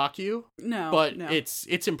not shock you. No,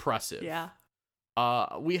 it's impressive. Yeah.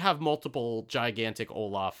 We have multiple gigantic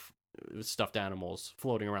Olaf stuffed animals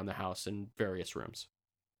floating around the house in various rooms.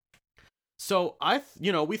 So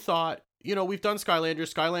we thought, we've done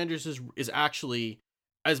Skylanders. Skylanders is actually,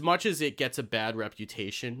 as much as it gets a bad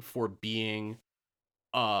reputation for being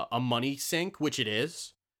a money sink, which it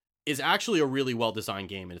is actually a really well designed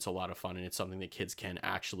game, and it's a lot of fun, and it's something that kids can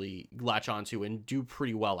actually latch onto and do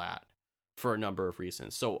pretty well at for a number of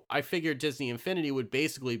reasons. So I figured Disney Infinity would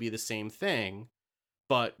basically be the same thing,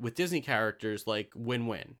 but with Disney characters, like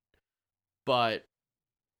win-win. But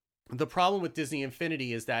the problem with Disney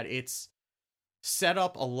Infinity is that it's set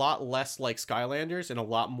up a lot less like Skylanders and a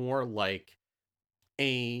lot more like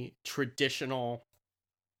a traditional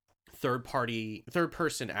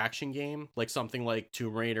third-person action game, like something like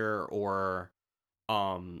Tomb Raider or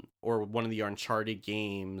one of the Uncharted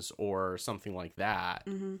games or something like that.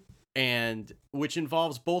 Mm-hmm. And which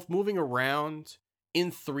involves both moving around in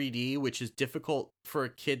 3D, which is difficult for a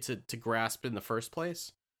kid to grasp in the first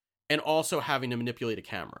place, and also having to manipulate a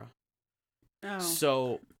camera. Oh.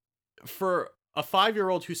 So for a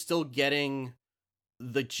 5-year-old who's still getting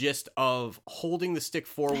the gist of holding the stick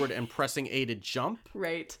forward and pressing A to jump,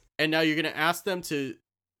 right, and now you're going to ask them to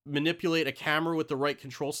manipulate a camera with the right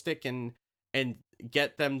control stick and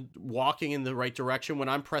get them walking in the right direction when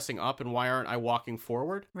I'm pressing up, and why aren't I walking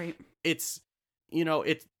forward? Right. It's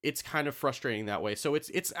it's kind of frustrating that way. So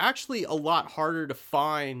it's actually a lot harder to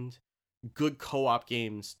find good co-op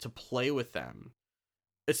games to play with them.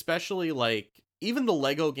 Especially like even the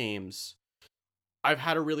Lego games I've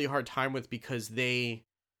had a really hard time with, because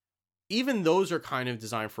even those are kind of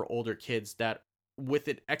designed for older kids that with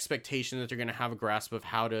an expectation that they're going to have a grasp of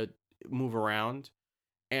how to move around.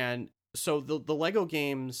 And so the Lego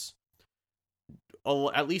games,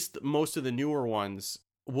 at least most of the newer ones,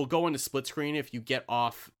 will go into split screen if you get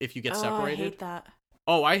separated. I hate that.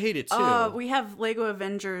 Oh, I hate it too. We have Lego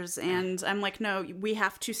Avengers, and I'm like, no, we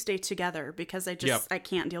have to stay together because I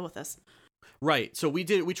can't deal with this. Right. So we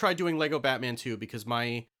tried doing Lego Batman 2 because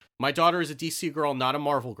my daughter is a DC girl, not a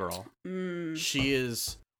Marvel girl. She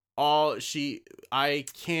is I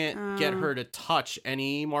can't get her to touch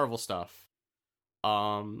any Marvel stuff.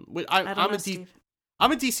 I'm a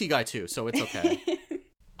DC guy too, so it's okay.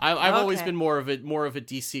 I've always been more of a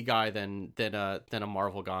DC guy than a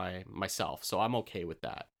Marvel guy myself, so I'm okay with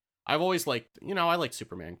that. I've always liked, I like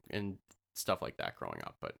Superman and stuff like that growing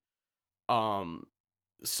up, but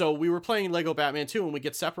so we were playing Lego Batman 2 and we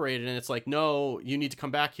get separated, and it's like, no, you need to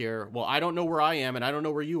come back here. Well, I don't know where I am and I don't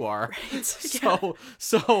know where you are. Right.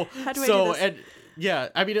 So how do I do this? And yeah,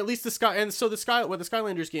 I mean, at least what the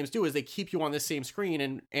Skylanders games do is they keep you on the same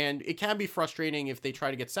screen, and it can be frustrating if they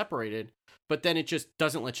try to get separated, but then it just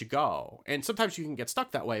doesn't let you go. And sometimes you can get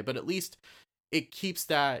stuck that way, but at least it keeps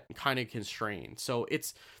that kind of constrained. So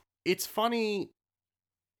it's funny.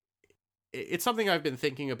 It's something I've been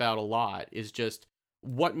thinking about a lot, is just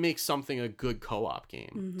what makes something a good co-op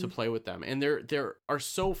game to play with them. And there are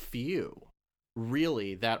so few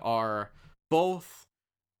really that are both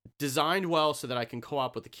designed well so that I can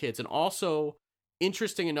co-op with the kids, and also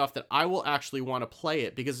interesting enough that I will actually want to play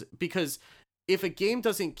it, because if a game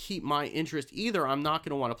doesn't keep my interest either, I'm not going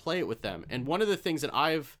to want to play it with them. And one of the things that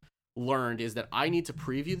I've learned is that I need to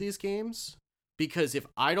preview these games, because if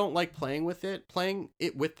I don't like playing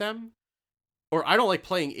it with them, or I don't like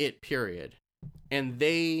playing it, period, and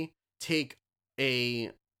they take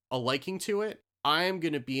a liking to it, I'm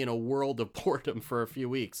going to be in a world of boredom for a few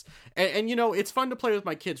weeks. And it's fun to play with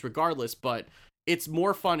my kids regardless, but it's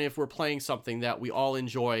more fun if we're playing something that we all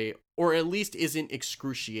enjoy, or at least isn't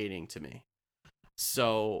excruciating to me.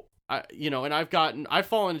 So, and I've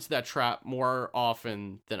fallen into that trap more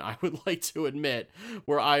often than I would like to admit,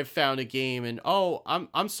 where I've found a game and, oh,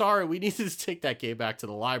 I'm sorry, we need to take that game back to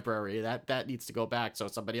the library. That needs to go back so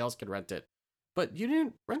somebody else can rent it. But you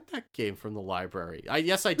didn't rent that game from the library.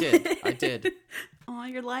 Yes, I did. I did. Oh,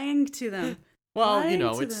 you're lying to them. Well, lying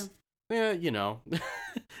it's them.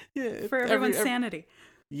 Yeah, For everyone's sanity.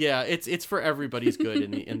 Yeah, it's for everybody's good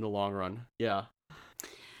in the long run. Yeah.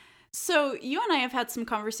 So you and I have had some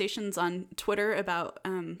conversations on Twitter about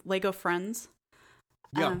Lego Friends.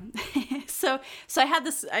 Yeah. So I had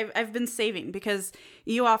this. I've been saving because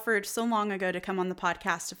you offered so long ago to come on the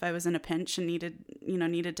podcast if I was in a pinch and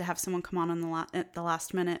needed to have someone come on at the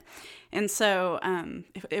last minute. And so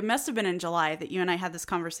it must have been in July that you and I had this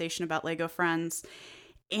conversation about Lego Friends.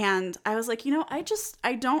 And I was like,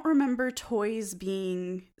 I don't remember toys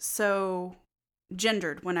being so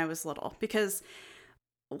gendered when I was little, because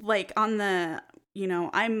like on the,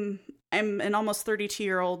 I'm an almost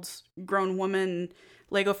 32-year-old grown woman.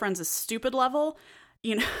 Lego Friends is stupid level,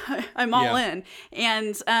 I'm all in.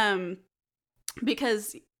 And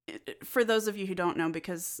because for those of you who don't know,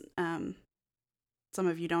 because some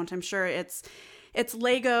of you don't, I'm sure it's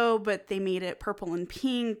Lego, but they made it purple and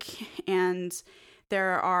pink, and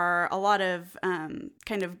there are a lot of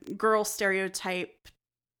kind of girl stereotype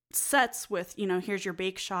sets with, here's your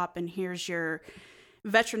bake shop and here's your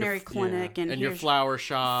veterinary clinic and your flower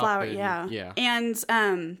shop. Yeah.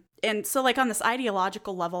 And so like on this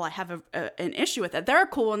ideological level, I have an issue with it. There are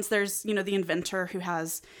cool ones. There's, the inventor who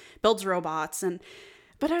builds robots.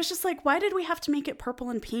 But I was just like, why did we have to make it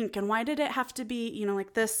purple and pink? And why did it have to be,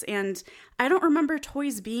 like this? And I don't remember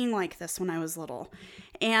toys being like this when I was little.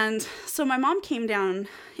 And so my mom came down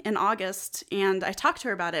in August and I talked to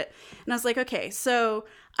her about it. And I was like, okay, so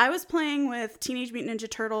I was playing with Teenage Mutant Ninja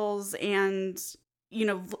Turtles and,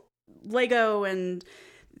 Lego and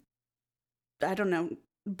I don't know,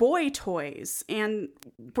 boy toys, and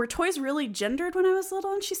were toys really gendered when I was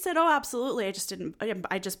little? And she said, oh, absolutely.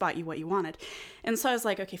 I just bought you what you wanted. And so I was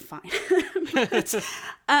like, okay, fine.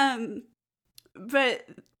 But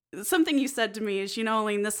something you said to me is,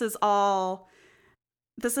 Aline, this is all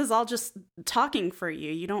just talking for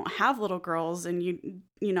you. You don't have little girls, and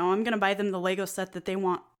I'm going to buy them the Lego set that they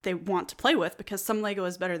want to play with, because some Lego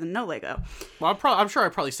is better than no Lego. Well, I'm sure I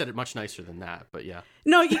probably said it much nicer than that, but yeah.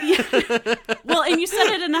 No, well, and you said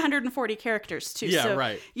it in 140 characters too. Yeah, so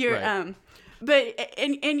right. You're right. But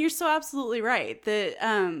you're so absolutely right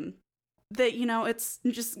that it's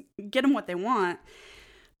just get them what they want.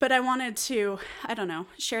 But I wanted to, I don't know,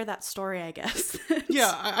 share that story, I guess.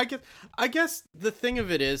 Yeah, I guess the thing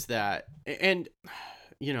of it is that, and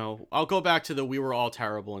I'll go back to the "we were all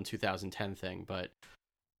terrible in 2010" thing, but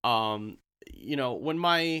when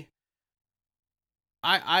my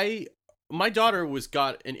daughter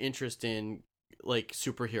got an interest in like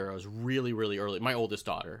superheroes really, really early. My oldest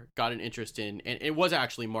daughter got an interest in, and it was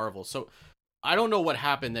actually Marvel. So I don't know what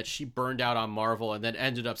happened that she burned out on Marvel and then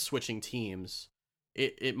ended up switching teams.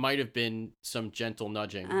 It might have been some gentle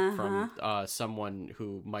nudging from someone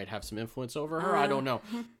who might have some influence over her. I don't know.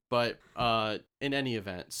 But in any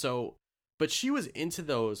event, but she was into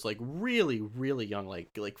those like really, really young,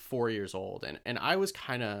 like 4 years old. And I was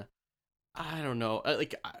kind of, I don't know,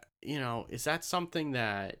 is that something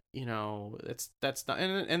that, that's not,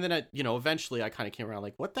 and then eventually I kind of came around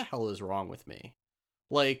like, what the hell is wrong with me?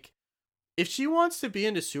 Like, if she wants to be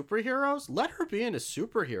into superheroes, let her be into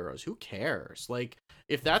superheroes. Who cares? Like,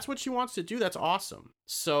 if that's what she wants to do, that's awesome.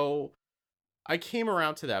 So I came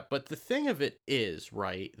around to that. But the thing of it is,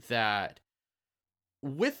 right, that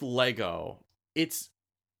with Lego, it's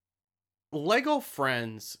Lego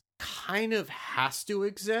Friends kind of has to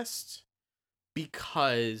exist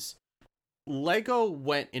because Lego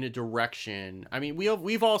went in a direction. I mean,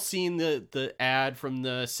 we've all seen the ad from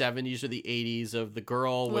the 70s or the 80s of the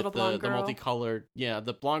girl with the multicolored,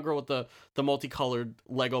 the blonde girl with the multicolored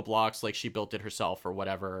Lego blocks, like she built it herself or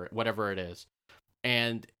whatever it is.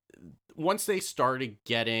 And once they started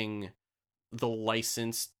getting the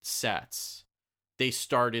licensed sets, they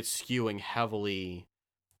started skewing heavily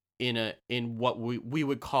in what we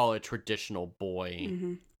would call a traditional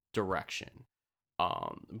boy direction.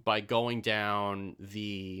 By going down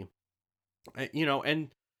the,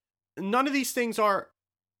 and none of these things are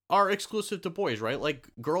exclusive to boys, right? Like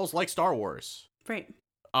girls like Star Wars, right?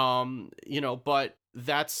 But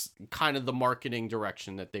that's kind of the marketing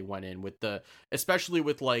direction that they went in with especially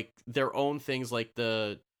with like their own things like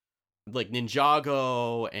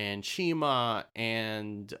Ninjago and Chima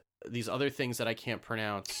and these other things that I can't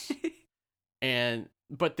pronounce,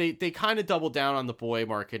 But they kind of doubled down on the boy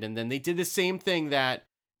market, and then they did the same thing that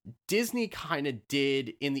Disney kind of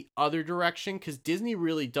did in the other direction, because Disney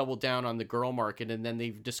really doubled down on the girl market, and then they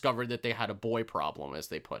discovered that they had a boy problem, as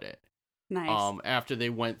they put it. Nice. After they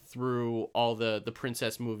went through all the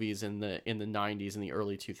princess movies in the 90s and the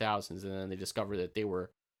early 2000s, and then they discovered that they were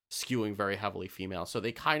skewing very heavily female. So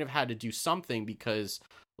they kind of had to do something because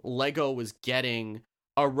Lego was getting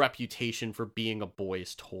a reputation for being a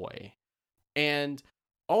boy's toy. And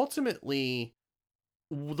ultimately,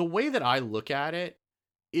 the way that I look at it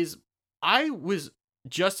is I was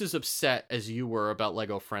just as upset as you were about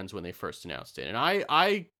Lego Friends when they first announced it. And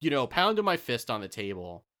I pounded my fist on the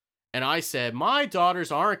table and I said, my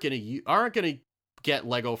daughters aren't going to get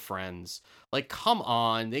Lego Friends. Like, come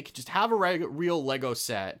on. They could just have a real Lego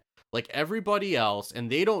set like everybody else, and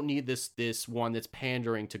they don't need this one that's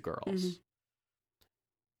pandering to girls. Mm-hmm.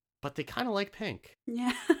 But they kind of like pink.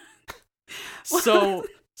 Yeah.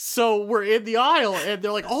 So we're in the aisle, and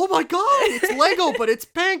they're like, oh my God, it's Lego, but it's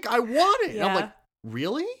pink. I want it. Yeah. And I'm like,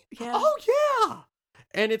 really? Yeah. Oh, yeah.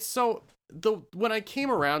 And it's when I came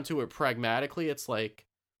around to it pragmatically, it's like,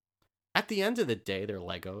 at the end of the day, they're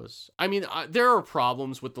Legos. I mean, there are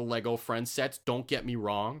problems with the Lego Friends sets, don't get me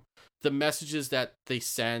wrong. The messages that they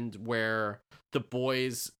send where the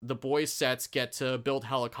boys sets get to build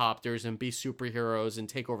helicopters and be superheroes and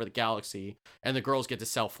take over the galaxy, and the girls get to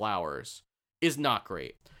sell flowers, is not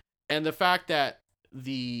great. And the fact that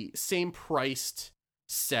the same priced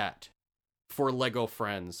set for Lego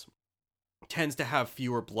Friends tends to have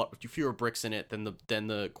fewer bricks in it than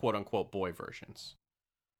the quote unquote boy versions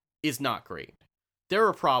is not great. There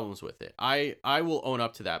are problems with it. I will own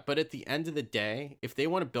up to that. But at the end of the day, if they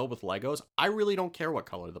want to build with Legos, I really don't care what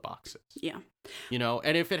color the box is. Yeah.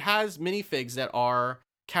 And if it has minifigs that are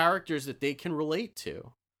characters that they can relate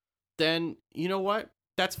to, then you know what?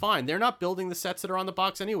 That's fine. They're not building the sets that are on the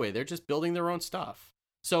box anyway. They're just building their own stuff.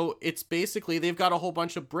 So it's basically they've got a whole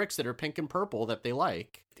bunch of bricks that are pink and purple that they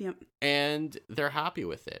like. Yep. And they're happy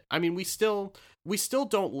with it. I mean, we still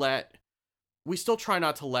try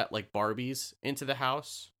not to let like Barbies into the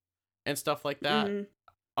house and stuff like that.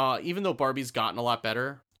 Mm-hmm. Even though Barbie's gotten a lot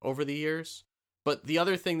better over the years. But the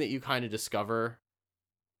other thing that you kind of discover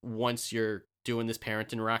once you're doing this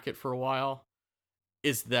parenting racket for a while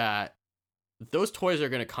is that those toys are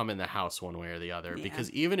going to come in the house one way or the other,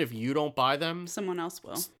 because even if you don't buy them, someone else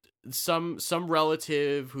will. Some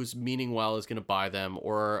relative who's meaning well is going to buy them,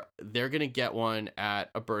 or they're going to get one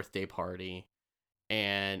at a birthday party.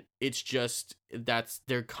 And it's just,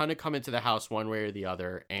 they're gonna come into the house one way or the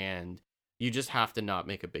other, and you just have to not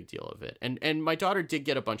make a big deal of it. And my daughter did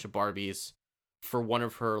get a bunch of Barbies for one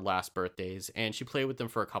of her last birthdays, and she played with them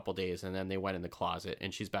for a couple days, and then they went in the closet,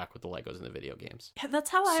 and she's back with the Legos and the video games. Yeah, that's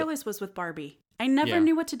how I always was with Barbie. I never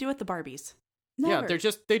knew what to do with the Barbies. Never.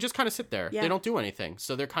 Yeah, they just kind of sit there. Yeah. They don't do anything,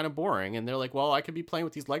 so they're kind of boring, and they're like, well, I could be playing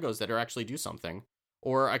with these Legos that are actually do something,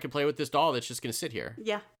 or I could play with this doll that's just going to sit here.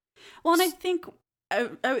 Yeah. Well, and I think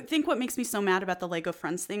what makes me so mad about the Lego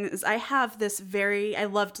Friends thing is I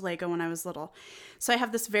loved Lego when I was little. So I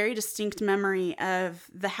have this very distinct memory of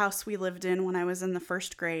the house we lived in when I was in the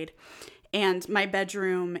first grade, and my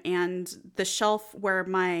bedroom, and the shelf where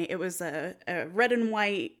it was a red and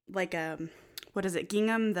white, like what is it,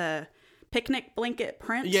 gingham, the picnic blanket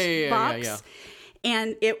print box. Yeah.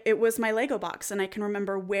 And it was my Lego box, and I can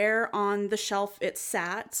remember where on the shelf it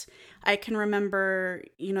sat. I can remember,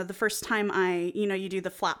 the first time you do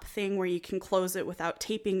the flap thing where you can close it without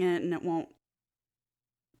taping it and it won't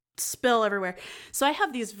spill everywhere. So I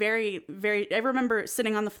have these very, very, I remember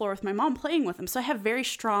sitting on the floor with my mom playing with them. So I have very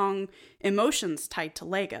strong emotions tied to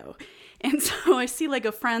Lego. And so I see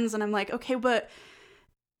Lego Friends and I'm like, okay, but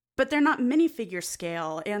they're not minifigure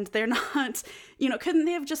scale, and they're not, couldn't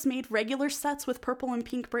they have just made regular sets with purple and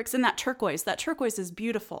pink bricks? And that turquoise is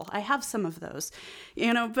beautiful. I have some of those,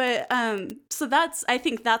 but so I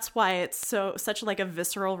think that's why it's such like a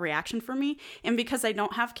visceral reaction for me. And because I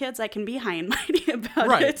don't have kids, I can be high and mighty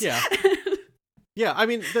about it. Yeah. Yeah. I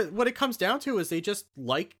mean, what it comes down to is they just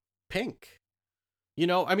like pink,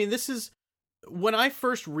 I mean, this is when I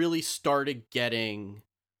first really started getting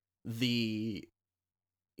the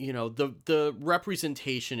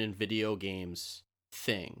representation in video games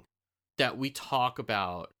thing that we talk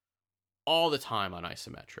about all the time on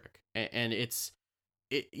Isometric. And it's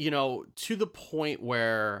to the point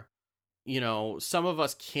where, some of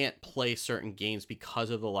us can't play certain games because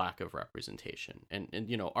of the lack of representation and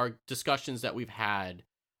our discussions that we've had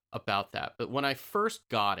about that. But when I first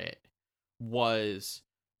got it was,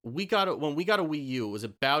 when we got a Wii U, it was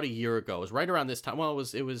about a year ago. It was right around this time. Well,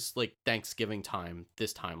 it was like Thanksgiving time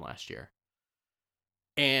this time last year.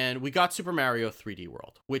 And we got Super Mario 3D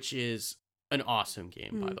World, which is an awesome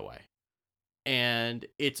game, by the way. And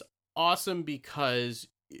it's awesome because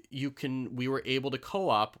we were able to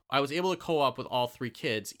co-op. I was able to co-op with all three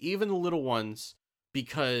kids, even the little ones,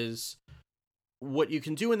 because what you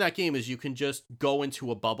can do in that game is you can just go into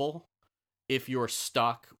a bubble if you're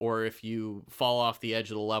stuck or if you fall off the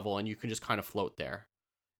edge of the level, and you can just kind of float there.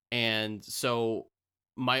 And so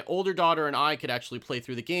my older daughter and I could actually play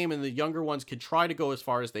through the game, and the younger ones could try to go as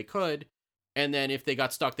far as they could. And then if they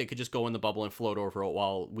got stuck, they could just go in the bubble and float over it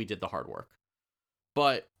while we did the hard work.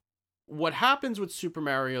 But what happens with Super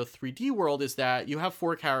Mario 3D World is that you have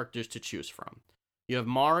 4 characters to choose from. You have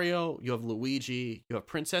Mario, you have Luigi, you have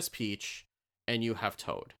Princess Peach, and you have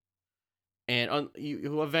Toad. And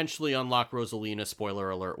you eventually unlock Rosalina, spoiler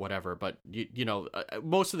alert, whatever. But,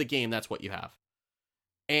 most of the game, that's what you have.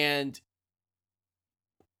 And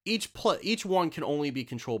each one can only be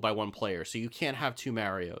controlled by one player. So you can't have 2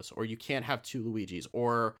 Marios, or you can't have 2 Luigis.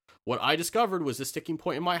 Or what I discovered was the sticking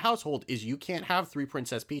point in my household is you can't have 3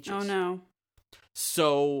 Princess Peaches. Oh, no.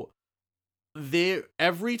 So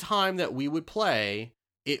every time that we would play,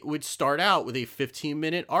 it would start out with a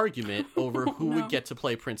 15-minute argument over who would get to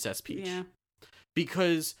play Princess Peach. Yeah.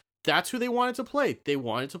 Because that's who they wanted to play. They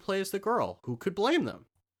wanted to play as the girl. Who could blame them?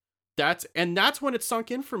 That's when it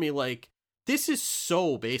sunk in for me, like, this is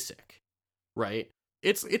so basic, right?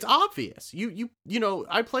 It's obvious.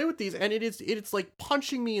 I play with these, and it's like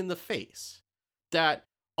punching me in the face that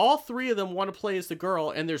all 3 of them want to play as the girl,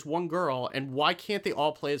 and there's one girl, and why can't they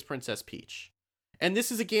all play as Princess Peach? And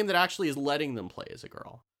this is a game that actually is letting them play as a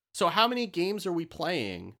girl. So how many games are we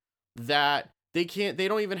playing that they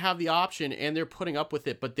don't even have the option, and they're putting up with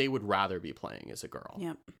it, but they would rather be playing as a girl?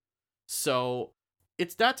 Yep. So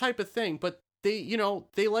it's that type of thing, but they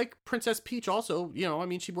like Princess Peach also.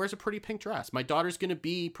 She wears a pretty pink dress. My daughter's going to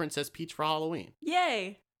be Princess Peach for Halloween.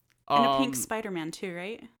 Yay. And a pink Spider-Man too,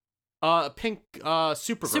 right? Pink Supergirl.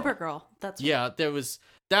 Supergirl. That's right. Yeah, there was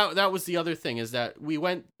that was the other thing, is that we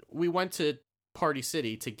went to Party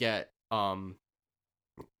City to get Halloween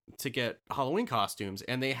costumes,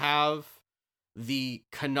 and they have the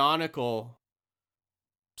canonical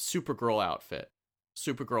Supergirl outfit,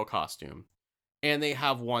 Supergirl costume. And they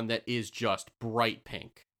have one that is just bright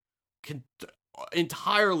pink.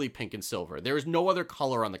 Entirely pink and silver. There is no other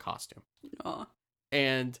color on the costume. Aww.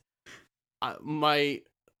 And my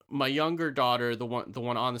younger daughter, the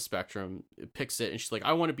one on the spectrum, picks it, and she's like,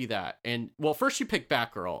 I want to be that. And, well, first she picked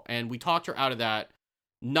Batgirl, and we talked her out of that,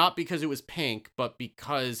 not because it was pink, but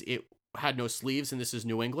because it had no sleeves, and this is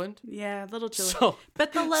New England. Yeah, a little chilly. So,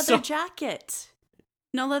 but the leather jacket.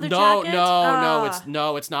 No leather jacket?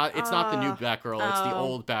 No, it's not. It's not the new Batgirl. It's the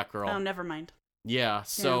old Batgirl. Oh, never mind. Yeah,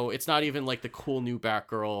 so it's not even like the cool new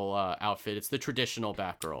Batgirl outfit. It's the traditional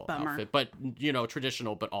Batgirl outfit, but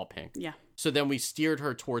traditional, but all pink. Yeah. So then we steered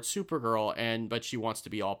her towards Supergirl, but she wants to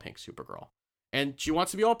be all pink Supergirl, and she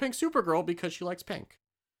wants to be all pink Supergirl because she likes pink,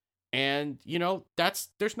 and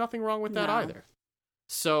there's nothing wrong with that either.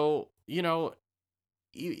 So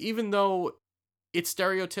even though it's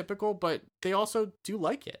stereotypical, but they also do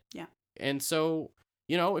like it. Yeah. And so,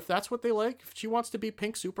 if that's what they like, if she wants to be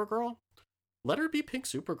pink Supergirl, let her be pink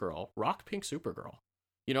Supergirl. Rock pink Supergirl.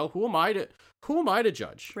 Who am I to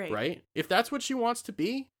judge, right? If that's what she wants to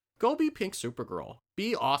be, go be pink Supergirl.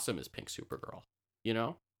 Be awesome as pink Supergirl,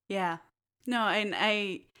 Yeah. No, and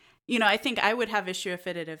I think I would have issue if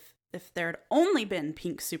there had only been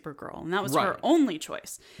pink Supergirl, and that was her only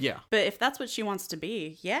choice. Yeah. But if that's what she wants to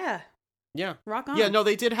be, yeah. Yeah. Rock on. Yeah, no,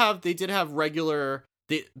 they did have regular,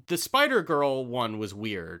 the Spider-Girl one was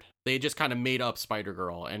weird. They just kind of made up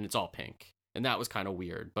Spider-Girl, and it's all pink. And that was kind of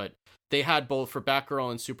weird. But they had both, for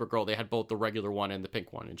Batgirl and Supergirl, they had both the regular one and the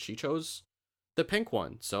pink one. And she chose the pink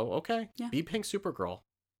one. So, okay, be pink Supergirl.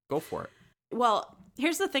 Go for it. Well,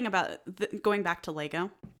 here's the thing about going back to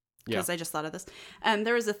Lego, because I just thought of this.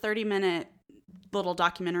 There was a 30-minute little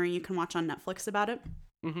documentary you can watch on Netflix about it.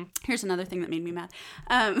 Mm-hmm. Here's another thing that made me mad.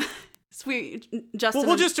 Justin.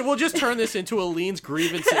 Well, we'll just turn this into Aline's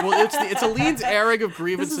grievance. Well, it's Aline's airing of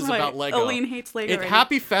grievances about Lego. Aline hates Lego.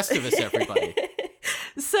 Happy Festivus, everybody.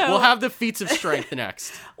 So we'll have the feats of strength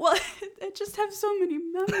next. Well, I just have so many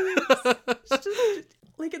memories.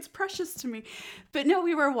 It's precious to me. But no,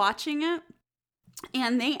 we were watching it,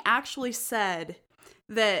 and they actually said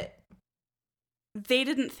that they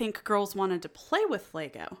didn't think girls wanted to play with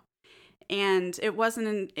Lego. And it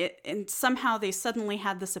wasn't, and somehow they suddenly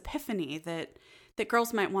had this epiphany that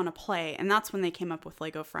girls might want to play, and that's when they came up with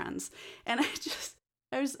Lego Friends. And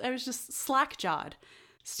I was just slack-jawed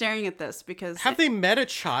staring at this because have they met a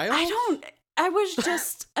child? I was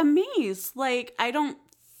just amazed. I don't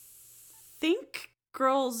think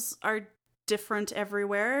girls are different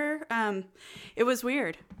everywhere. It was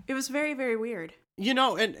weird. It was very, very weird.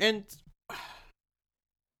 And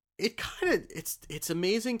it kind of, it's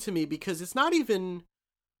amazing to me because it's not even,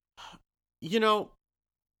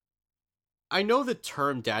 I know the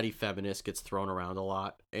term daddy feminist gets thrown around a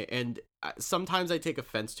lot, and sometimes I take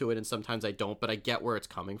offense to it and sometimes I don't, but I get where it's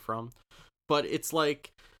coming from. But it's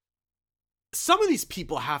like, some of these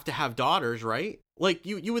people have to have daughters, right? Like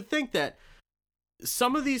you would think that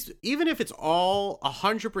some of these, even if it's all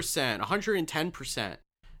 100%, 110%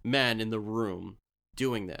 men in the room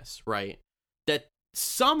doing this, right? That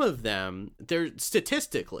some of them, they're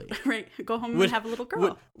statistically right, go home and have a little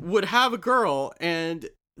girl. Would have a girl, and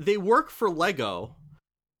they work for Lego.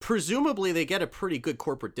 Presumably, they get a pretty good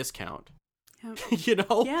corporate discount. Yep. You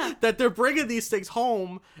know, that they're bringing these things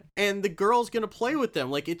home, and the girl's gonna play with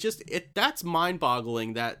them. Like that's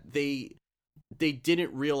mind-boggling that they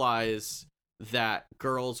didn't realize that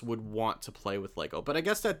girls would want to play with Lego. But I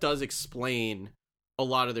guess that does explain a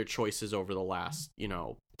lot of their choices over the last,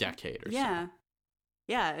 decade or so.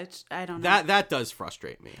 Yeah, I don't know. That does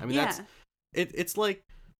frustrate me. I mean, it's like,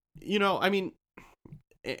 I mean,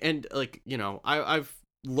 and like, I've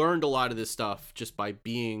learned a lot of this stuff just by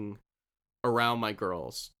being around my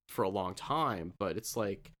girls for a long time, but it's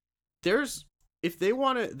like there's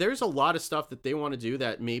a lot of stuff that they want to do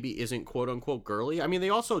that maybe isn't quote unquote girly. I mean, they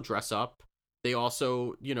also dress up. They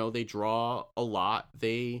also, they draw a lot.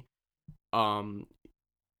 They have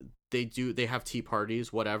tea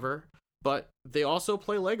parties, whatever, but they also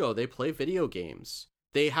play Lego. They play video games.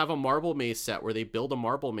 They have a marble maze set where they build a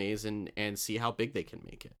marble maze and see how big they can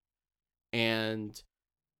make it. And,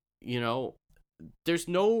 if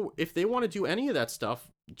they want to do any of that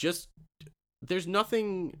stuff, there's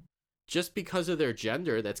nothing just because of their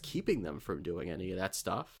gender that's keeping them from doing any of that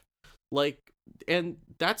stuff. Like, and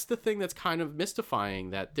that's the thing that's kind of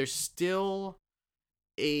mystifying, that there's still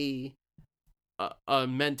a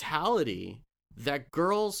mentality that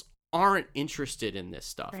girls aren't interested in this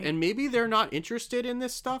stuff. Right. And maybe they're not interested in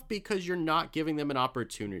this stuff because you're not giving them an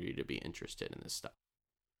opportunity to be interested in this stuff.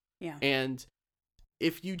 Yeah. And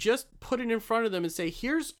if you just put it in front of them and say,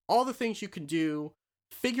 here's all the things you can do,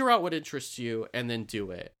 figure out what interests you, and then do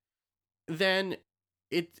it, then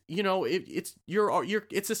it's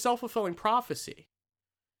a self-fulfilling prophecy.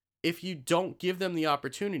 If you don't give them the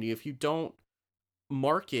opportunity, if you don't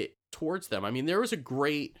market towards them. I mean, there was a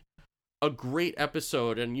great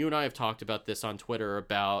episode, and you and I have talked about this on Twitter,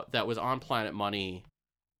 that was on Planet Money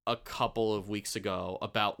a couple of weeks ago,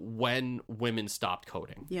 about when women stopped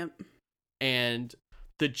coding. Yep. And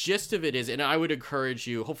the gist of it is, and I would encourage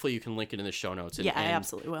you, hopefully you can link it in the show notes. I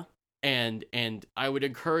absolutely will. And I would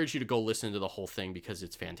encourage you to go listen to the whole thing because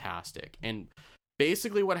it's fantastic. And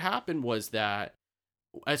basically what happened was that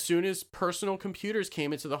as soon as personal computers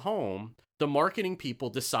came into the home, the marketing people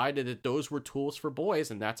decided that those were tools for boys,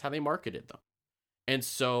 and that's how they marketed them. And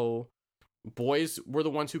so boys were the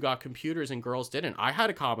ones who got computers and girls didn't. I had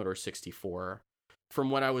a Commodore 64 from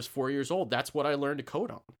when I was 4 years old. That's what I learned to code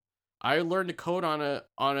on. I learned to code on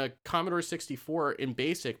a Commodore 64 in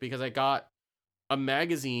BASIC because I got a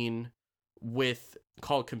magazine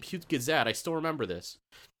called Compute Gazette. I still remember this,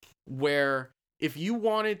 where if you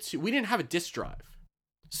wanted to, we didn't have a disk drive.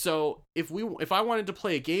 So if I wanted to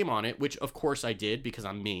play a game on it, which of course I did because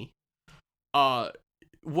I'm me,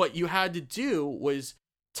 what you had to do was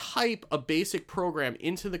type a basic program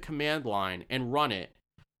into the command line and run it.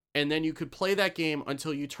 And then you could play that game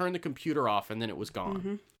until you turned the computer off, and then it was gone.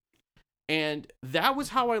 Mm-hmm. And that was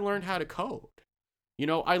how I learned how to code.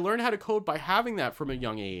 I learned how to code by having that from a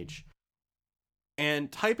young age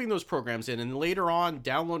and typing those programs in, and later on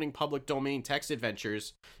downloading public domain text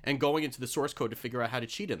adventures and going into the source code to figure out how to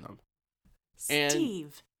cheat in them.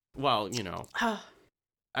 Steve. And, well,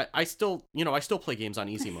 I still play games on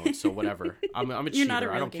easy mode, so whatever. I'm a cheater. You're not a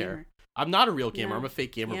real I don't gamer. care. I'm not a real gamer. No. I'm a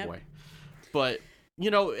fake gamer boy. But,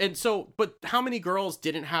 but how many girls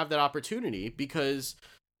didn't have that opportunity because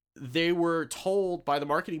they were told by the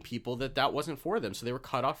marketing people that wasn't for them, so they were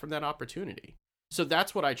cut off from that opportunity. So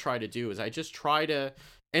that's what I try to do, is I just try to,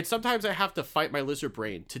 and sometimes I have to fight my lizard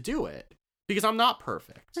brain to do it because I'm not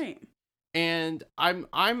perfect. Right. And I'm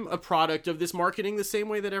a product of this marketing the same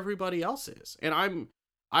way that everybody else is. And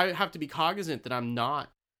I have to be cognizant that I'm not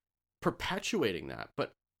perpetuating that,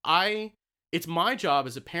 but it's my job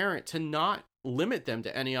as a parent to not limit them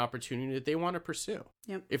to any opportunity that they want to pursue.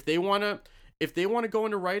 Yep. If they want to go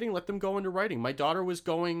into writing, let them go into writing. My daughter was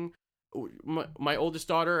my oldest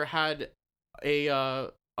daughter had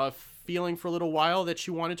a feeling for a little while that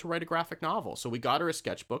she wanted to write a graphic novel. So we got her a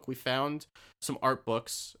sketchbook. We found some art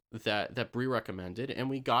books that Bree recommended, and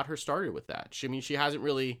we got her started with that. She hasn't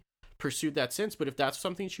really pursued that since, but if that's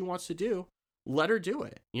something she wants to do, let her do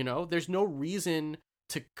it. There's no reason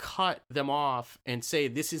to cut them off and say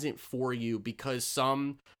this isn't for you because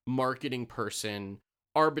some marketing person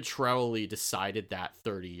arbitrarily decided that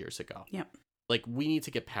 30 years ago. Yep. Like, we need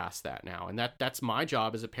to get past that now. And that's my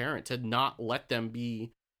job as a parent, to not let them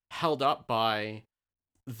be held up by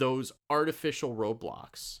those artificial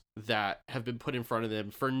roadblocks that have been put in front of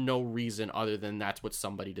them for no reason other than that's what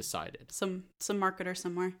somebody decided. Some marketer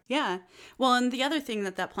somewhere. Yeah. Well, and the other thing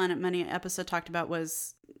that Planet Money episode talked about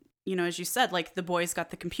was, you know, as you said, like the boys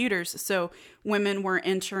got the computers. So women were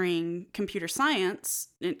entering computer science,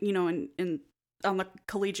 you know, in on the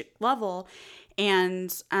collegiate level,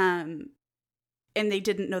 and they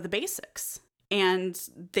didn't know the basics. And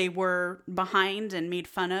they were behind and made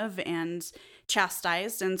fun of and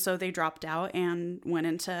chastised, and so they dropped out and went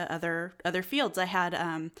into other fields.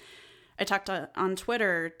 I talked on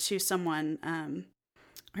Twitter to someone,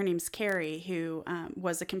 her name's Carrie, who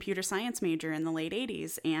was a computer science major in the late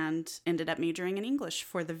 80s and ended up majoring in English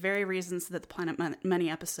for the very reasons that the Planet Money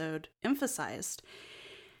episode emphasized.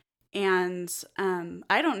 And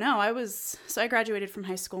I don't know, I graduated from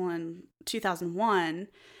high school in 2001.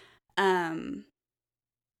 And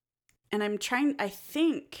I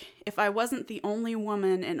think if I wasn't the only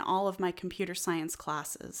woman in all of my computer science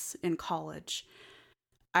classes in college,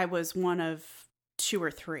 I was one of 2 or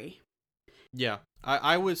 3. Yeah,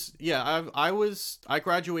 I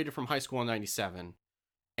graduated from high school in 97,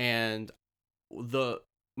 and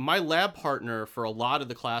my lab partner for a lot of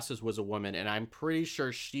the classes was a woman, and I'm pretty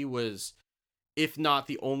sure she was, if not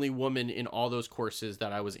the only woman in all those courses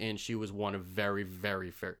that I was in, she was one of very, very,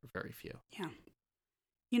 very, very few. Yeah.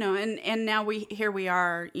 You know, and now we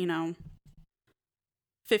are, you know,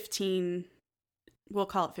 15, we'll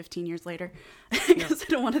call it 15 years later, because I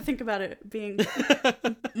don't want to think about it being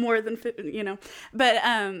more than, you know, but,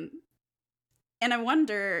 and I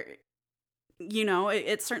wonder, you know,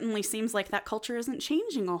 it certainly seems like that culture isn't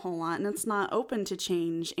changing a whole lot, and it's not open to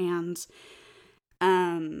change. And,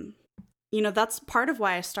 you know, that's part of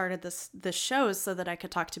why I started this show, is so that I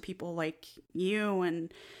could talk to people like you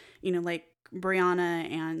and, you know, like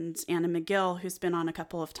Brianna and Anna McGill, who's been on a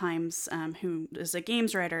couple of times, who is a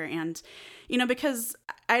games writer. And, you know, because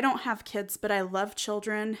I don't have kids, but I love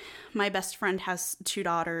children. My best friend has 2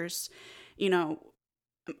 daughters. You know,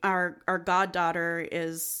 our goddaughter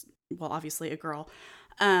is, well, obviously a girl.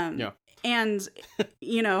 Yeah. And,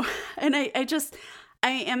 you know, and I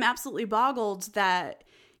am absolutely boggled that,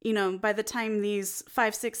 you know, by the time these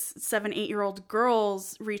 5, 6, 7, 8-year-old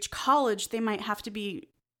girls reach college, they might have to be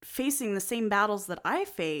facing the same battles that I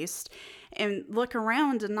faced, and look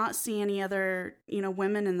around and not see any other, you know,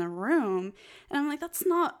 women in the room. And I'm like, that's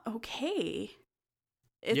not okay.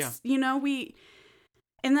 It's, you know,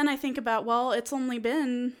 and then I think about, well, it's only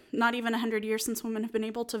been not even 100 years since women have been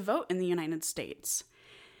able to vote in the United States.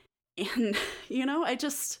 And, you know, I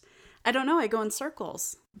don't know, I go in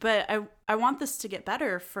circles, but I want this to get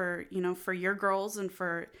better for, you know, for your girls and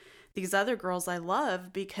for these other girls I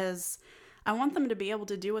love, because I want them to be able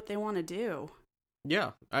to do what they want to do.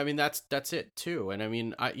 Yeah. I mean, that's it too. And I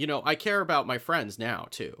mean, I care about my friends now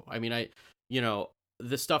too. I mean,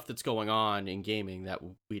 the stuff that's going on in gaming that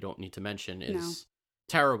we don't need to mention is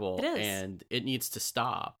terrible. It is. And it needs to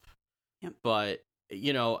stop. Yep. But,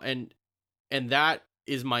 you know, and that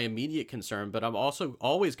is my immediate concern, but I've also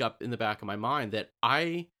always got in the back of my mind that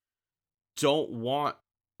I don't want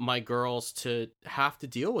my girls to have to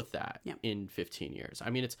deal with that in 15 years. I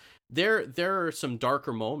mean, there are some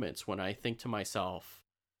darker moments when I think to myself,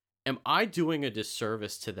 am I doing a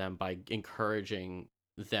disservice to them by encouraging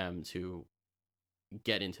them to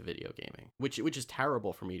get into video gaming, which is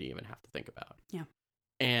terrible for me to even have to think about. Yeah.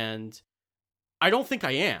 And I don't think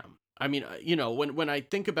I am. I mean, you know, when I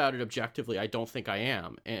think about it objectively, I don't think I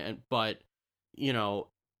am. But, you know,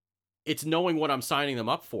 it's knowing what I'm signing them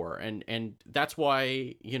up for. And that's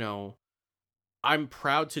why, you know, I'm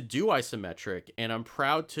proud to do isometric, and I'm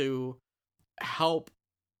proud to help,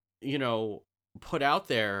 you know, put out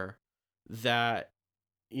there that,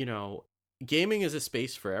 you know, gaming is a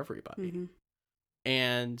space for everybody. Mm-hmm.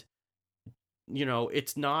 And, you know,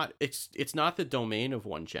 it's not the domain of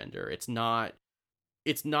one gender. It's not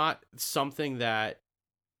something that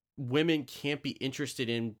women can't be interested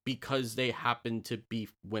in because they happen to be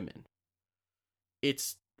women.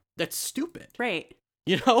 That's stupid. Right.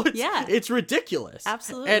 You know, it's ridiculous.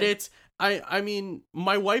 Absolutely. And I mean,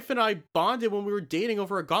 my wife and I bonded when we were dating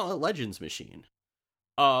over a Gauntlet Legends machine.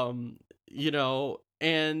 You know,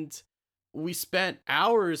 and we spent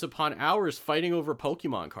hours upon hours fighting over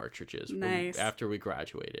Pokemon cartridges after we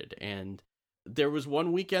graduated. And there was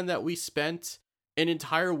one weekend that we spent an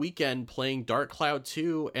entire weekend playing Dark Cloud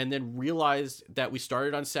 2, and then realized that we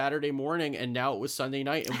started on Saturday morning and now it was Sunday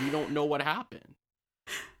night and we don't know what happened.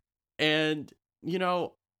 And, you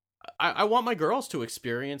know, I want my girls to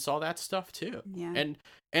experience all that stuff too. Yeah.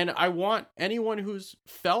 And I want anyone who's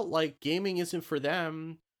felt like gaming isn't for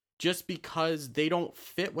them just because they don't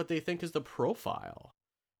fit what they think is the profile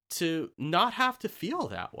to not have to feel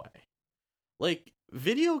that way. Like,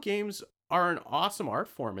 video games are an awesome art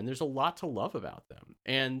form, and there's a lot to love about them.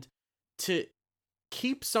 And to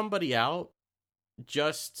keep somebody out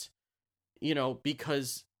just, you know,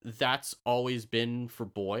 because that's always been for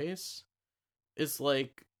boys is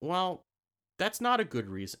like, well, that's not a good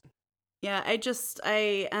reason. Yeah,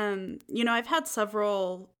 you know, I've had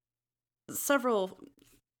several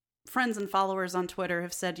friends and followers on Twitter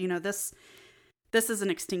have said, you know, this is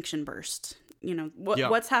an extinction burst. You know,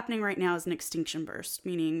 what's happening right now is an extinction burst,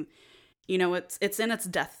 meaning, you know, it's in its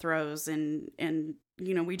death throes, and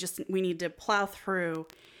you know, we need to plow through.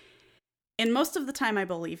 And most of the time I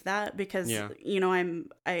believe that because, you know,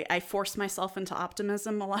 I force myself into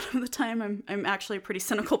optimism a lot of the time. I'm actually a pretty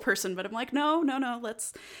cynical person, but I'm like, no,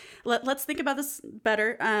 let's think about this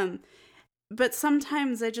better. But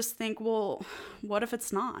sometimes I just think, well, what if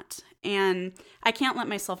it's not? And I can't let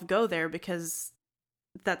myself go there because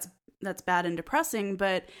that's bad and depressing.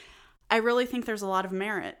 But I really think there's a lot of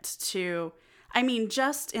merit to, I mean,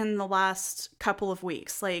 just in the last couple of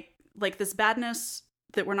weeks, like this badness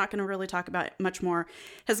that we're not going to really talk about much more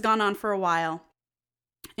has gone on for a while.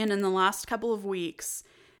 And in the last couple of weeks,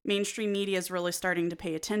 mainstream media is really starting to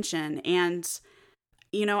pay attention. And,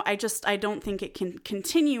 you know, I don't think it can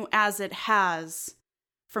continue as it has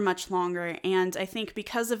for much longer. And I think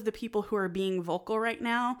because of the people who are being vocal right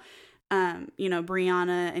now, you know,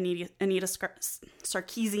 Brianna, Anita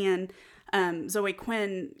Sarkeesian, Zoe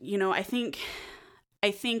Quinn, you know, I think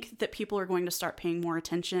that people are going to start paying more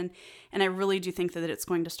attention, and I really do think that it's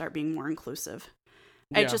going to start being more inclusive.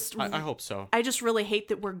 Yeah, I hope so. I just really hate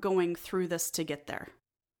that we're going through this to get there.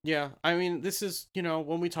 Yeah, I mean, this is, you know,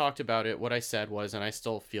 when we talked about it, what I said was, and I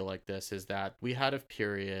still feel like this, is that we had a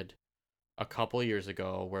period a couple years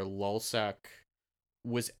ago where LulzSec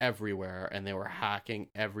was everywhere, and they were hacking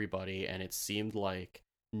everybody, and it seemed like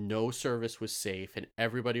no service was safe, and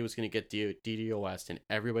everybody was going to get DDoS, and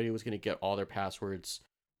everybody was going to get all their passwords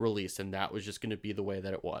released, and that was just going to be the way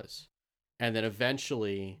that it was. And then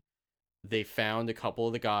eventually they found a couple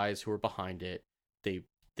of the guys who were behind it.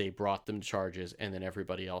 They brought them to charges, and then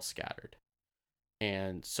everybody else scattered.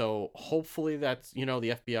 And so hopefully that's, you know,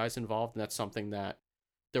 the FBI's involved, and that's something that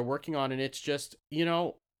they're working on. And it's just, you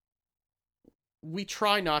know, we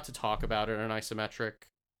try not to talk about it on Isometric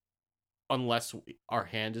unless our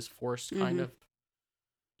hand is forced, kind of,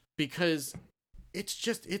 because it's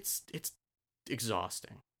just, it's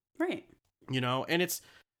exhausting. Right. You know, and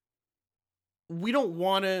we don't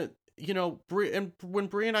want to, you know, and when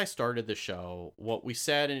Brie and I started the show, what we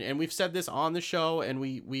said, and we've said this on the show, and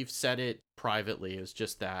we've said it privately, is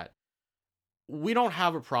just that we don't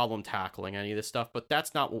have a problem tackling any of this stuff, but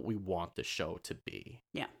that's not what we want the show to be.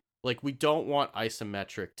 Yeah. Like, we don't want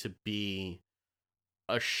Isometric to be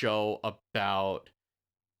a show about,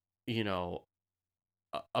 you know,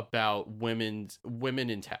 about women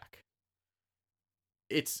in tech.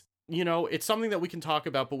 It's, you know, it's something that we can talk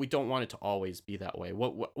about, but we don't want it to always be that way.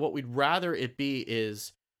 What we'd rather it be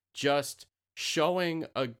is just showing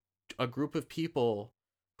a group of people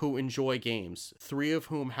who enjoy games, 3 of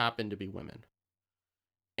whom happen to be women.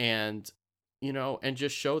 And, you know, and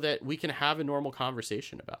just show that we can have a normal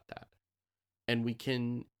conversation about that. And we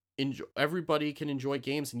can everybody can enjoy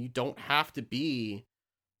games, and you don't have to be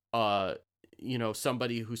you know,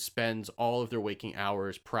 somebody who spends all of their waking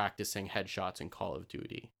hours practicing headshots in Call of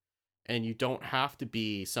Duty. And you don't have to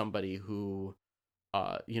be somebody who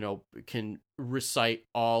you know, can recite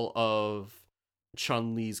all of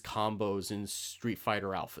Chun-Li's combos in Street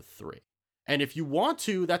Fighter Alpha 3. And if you want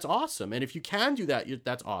to, that's awesome. And if you can do that,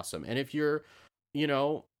 that's awesome. And if you're, you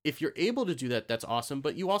know, if you're able to do that, that's awesome.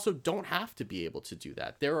 But you also don't have to be able to do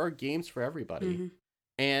that. There are games for everybody.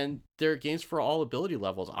 And there are games for all ability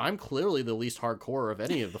levels. I'm clearly the least hardcore of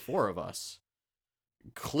any of the 4 of us.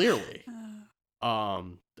 Clearly.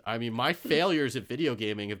 I mean, my failures at video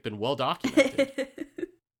gaming have been well documented.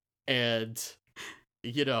 And,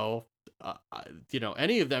 you know,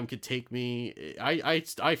 any of them could take me.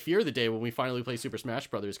 I fear the day when we finally play Super Smash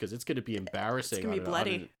Brothers, because it's going to be embarrassing. It's going to be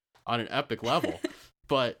bloody. On an epic level.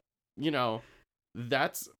 But, you know,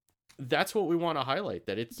 that's what we want to highlight,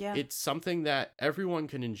 that it's something that everyone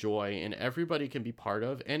can enjoy and everybody can be part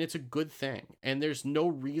of, and it's a good thing. And there's no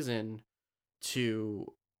reason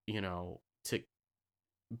to, you know,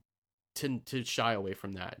 to shy away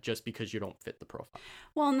from that just because you don't fit the profile.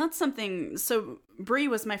 Well, and that's something. So Brie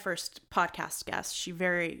was my first podcast guest.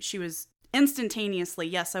 She was instantaneously,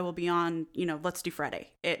 yes, I will be on, you know, Let's Do Friday.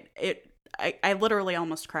 I literally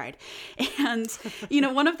almost cried. And, you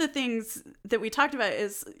know, one of the things that we talked about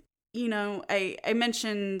is, I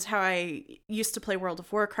mentioned how I used to play World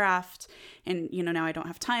of Warcraft and, now I don't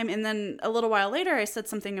have time. And then a little while later, I said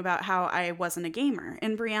something about how I wasn't a gamer.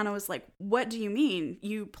 And Brianna was like, what do you mean?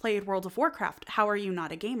 You played World of Warcraft. How are you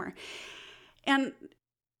not a gamer? And,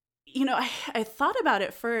 I thought about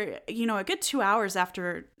it for, a good 2 hours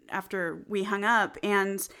after we hung up.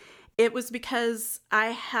 And it was because I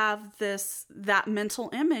have that mental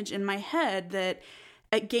image in my head that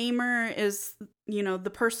a gamer is,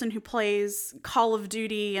 the person who plays Call of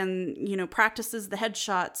Duty and, practices the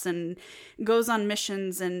headshots and goes on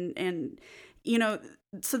missions and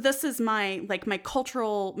so this is my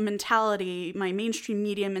cultural mentality, my mainstream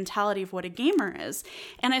media mentality of what a gamer is.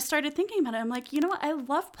 And I started thinking about it. I'm like, I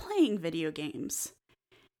love playing video games.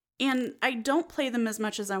 And I don't play them as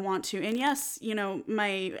much as I want to. And yes, I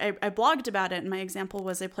blogged about it, and my example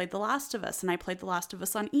was I played The Last of Us, and I played The Last of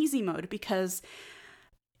Us on easy mode because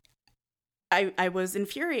I was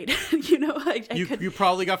infuriated. You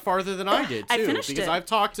probably got farther than I did too. I finished because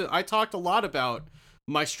it. I talked a lot about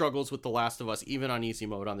my struggles with The Last of Us, even on easy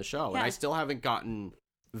mode on the show, Yeah. and I still haven't gotten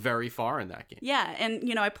very far in that game. Yeah,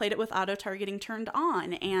 and I played it with auto targeting turned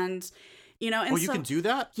on, and and you can do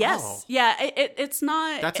that? Yes, Oh. yeah. It's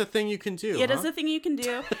not. That's a thing you can do. It is a thing you can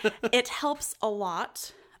do. It helps a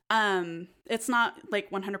lot. It's not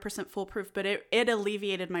 100% foolproof, but it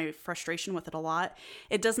alleviated my frustration with it a lot.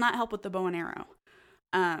 It does not help with the bow and arrow.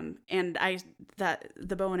 And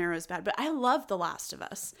the bow and arrow is bad, but I love The Last of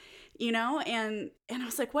Us, and I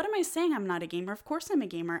was like, what am I saying? I'm not a gamer. Of course I'm a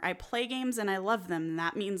gamer. I play games and I love them. And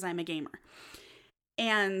that means I'm a gamer.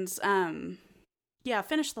 And, yeah,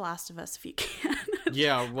 finish The Last of Us if you can.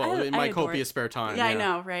 Yeah, well, in my copious spare time. Yeah, I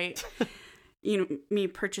know, right? Me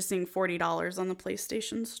purchasing $40 on the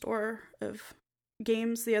PlayStation Store of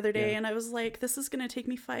games the other day, and I was like, this is going to take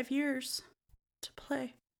me 5 years to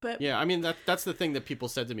play. But yeah, I mean, that's the thing that people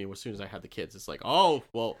said to me as soon as I had the kids. It's like, oh,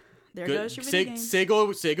 well, there goes your video games.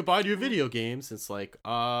 Say goodbye to your video games. It's like,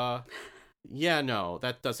 yeah, no,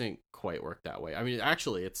 that doesn't quite work that way. I mean,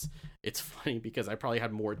 actually, it's funny because I probably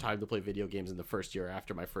had more time to play video games in the first year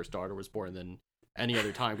after my first daughter was born than any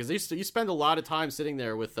other time, because you spend a lot of time sitting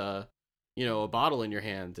there with a bottle in your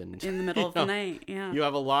hand and in the middle of the night. Yeah, you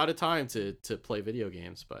have a lot of time to play video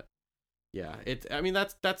games. But yeah, I mean,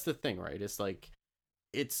 that's the thing, right? It's like,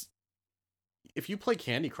 if you play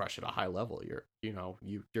Candy Crush at a high level, you're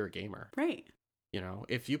a gamer, right?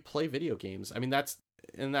 If you play video games, I mean, that's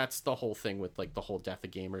the whole thing with the whole death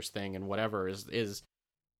of gamers thing and whatever is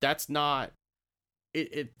that's not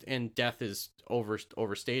it and death is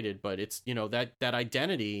overstated, but it's that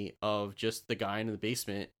identity of just the guy in the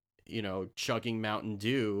basement chugging Mountain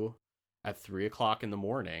Dew at 3:00 in the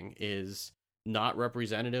morning is not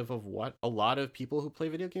representative of what a lot of people who play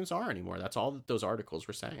video games are anymore. That's all that those articles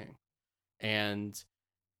were saying, and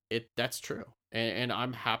that's true, and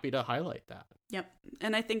I'm happy to highlight that. Yep,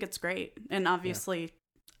 and I think it's great, and obviously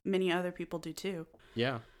many other people do too.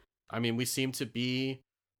 Yeah, I mean, we seem to be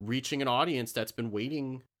reaching an audience that's been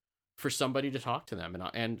waiting for somebody to talk to them,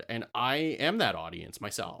 and I am that audience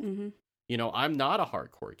myself. Mm-hmm. I'm not a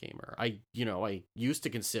hardcore gamer. I used to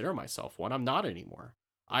consider myself one. I'm not anymore.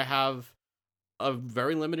 I have a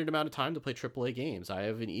very limited amount of time to play AAA games. I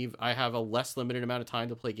have a less limited amount of time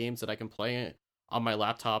to play games that I can play on my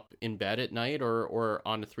laptop in bed at night or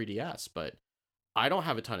on a 3DS. But I don't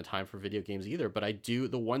have a ton of time for video games either. But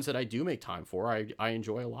the ones that I do make time for, I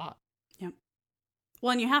enjoy a lot. Yep.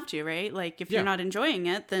 Well, and you have to, right? Like, if you're not enjoying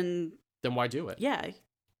it, then why do it? Yeah.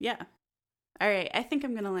 Yeah. All right. I think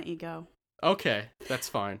I'm going to let you go. Okay. That's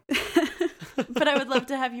fine. But I would love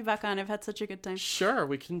to have you back on. I've had such a good time. Sure.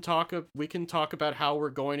 We can talk about how we're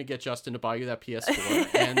going to get Justin to buy you that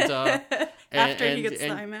PS4. After he gets the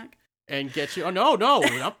iMac. And get you... Oh, no.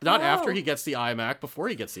 Not after he gets the iMac. Before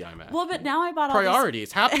he gets the iMac. Well, but now I bought all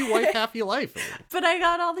priorities. Happy wife, happy life. But I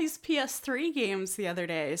got all these PS3 games the other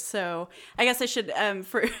day. So I guess I should...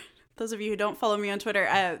 for those of you who don't follow me on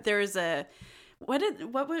Twitter, there is a... What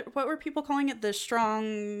were people calling it? The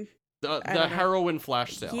strong... The heroin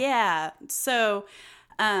flash sale. Yeah. So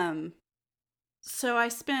I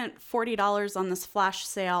spent $40 on this flash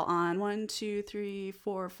sale on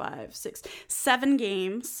 7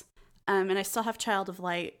 games. And I still have Child of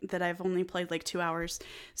Light that I've only played 2 hours.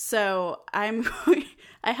 So I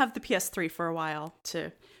have the PS3 for a while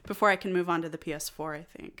before I can move on to the PS4, I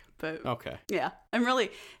think. But okay. Yeah. I've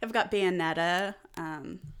got Bayonetta,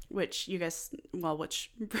 which you guys,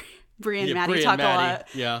 which Brie and Maddie talk a lot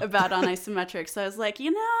about on Isometric. So I was like,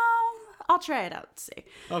 I'll try it out and see.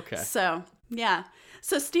 Okay. So, yeah.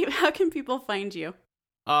 So, Steve, how can people find you?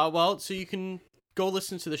 So you can go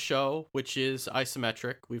listen to the show, which is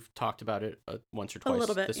Isometric. We've talked about it once or twice. A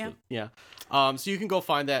little bit, yeah. Yeah. So you can go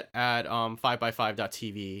find that at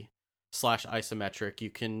 5by5.tv/isometric. You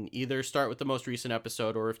can either start with the most recent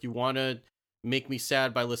episode, or if you want to make me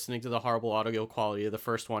sad by listening to the horrible audio quality of the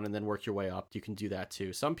first one and then work your way up, you can do that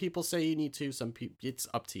too. Some people say you need to, some people, it's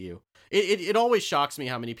up to you. It always shocks me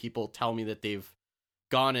how many people tell me that they've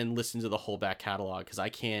gone and listened to the whole back catalog, because I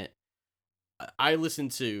can't. I listen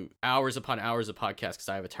to hours upon hours of podcasts because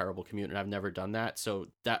I have a terrible commute and I've never done that. So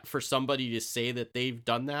that for somebody to say that they've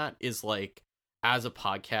done that is like, as a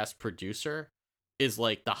podcast producer, is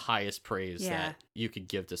like the highest praise that you could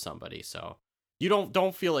give to somebody. So you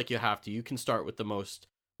don't feel like you have to. You can start with the most,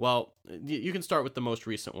 well, you can start with the most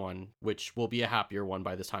recent one, which will be a happier one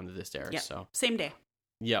by the time that this airs. Yep. So Same day.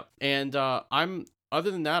 Yep. And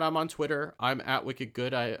other than that, I'm on Twitter. I'm at Wicked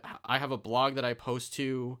Good. I have a blog that I post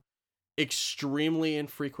to extremely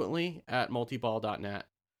infrequently at multiball.net.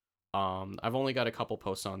 I've only got a couple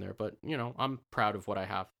posts on there, but you know, I'm proud of what I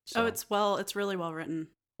have. So. It's really well written.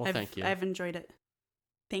 Well, thank you. I've enjoyed it.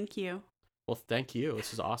 Thank you. Well, thank you.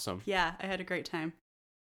 This is awesome. Yeah, I had a great time.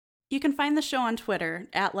 You can find the show on Twitter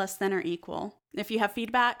at Less Than or Equal. If you have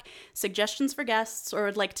feedback, suggestions for guests, or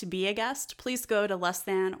would like to be a guest, please go to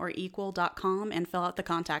lessthanorequal.com and fill out the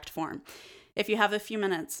contact form. If you have a few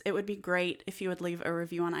minutes, it would be great if you would leave a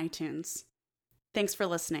review on iTunes. Thanks for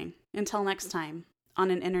listening. Until next time,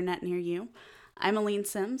 on an internet near you, I'm Aline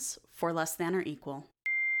Sims for Less Than or Equal.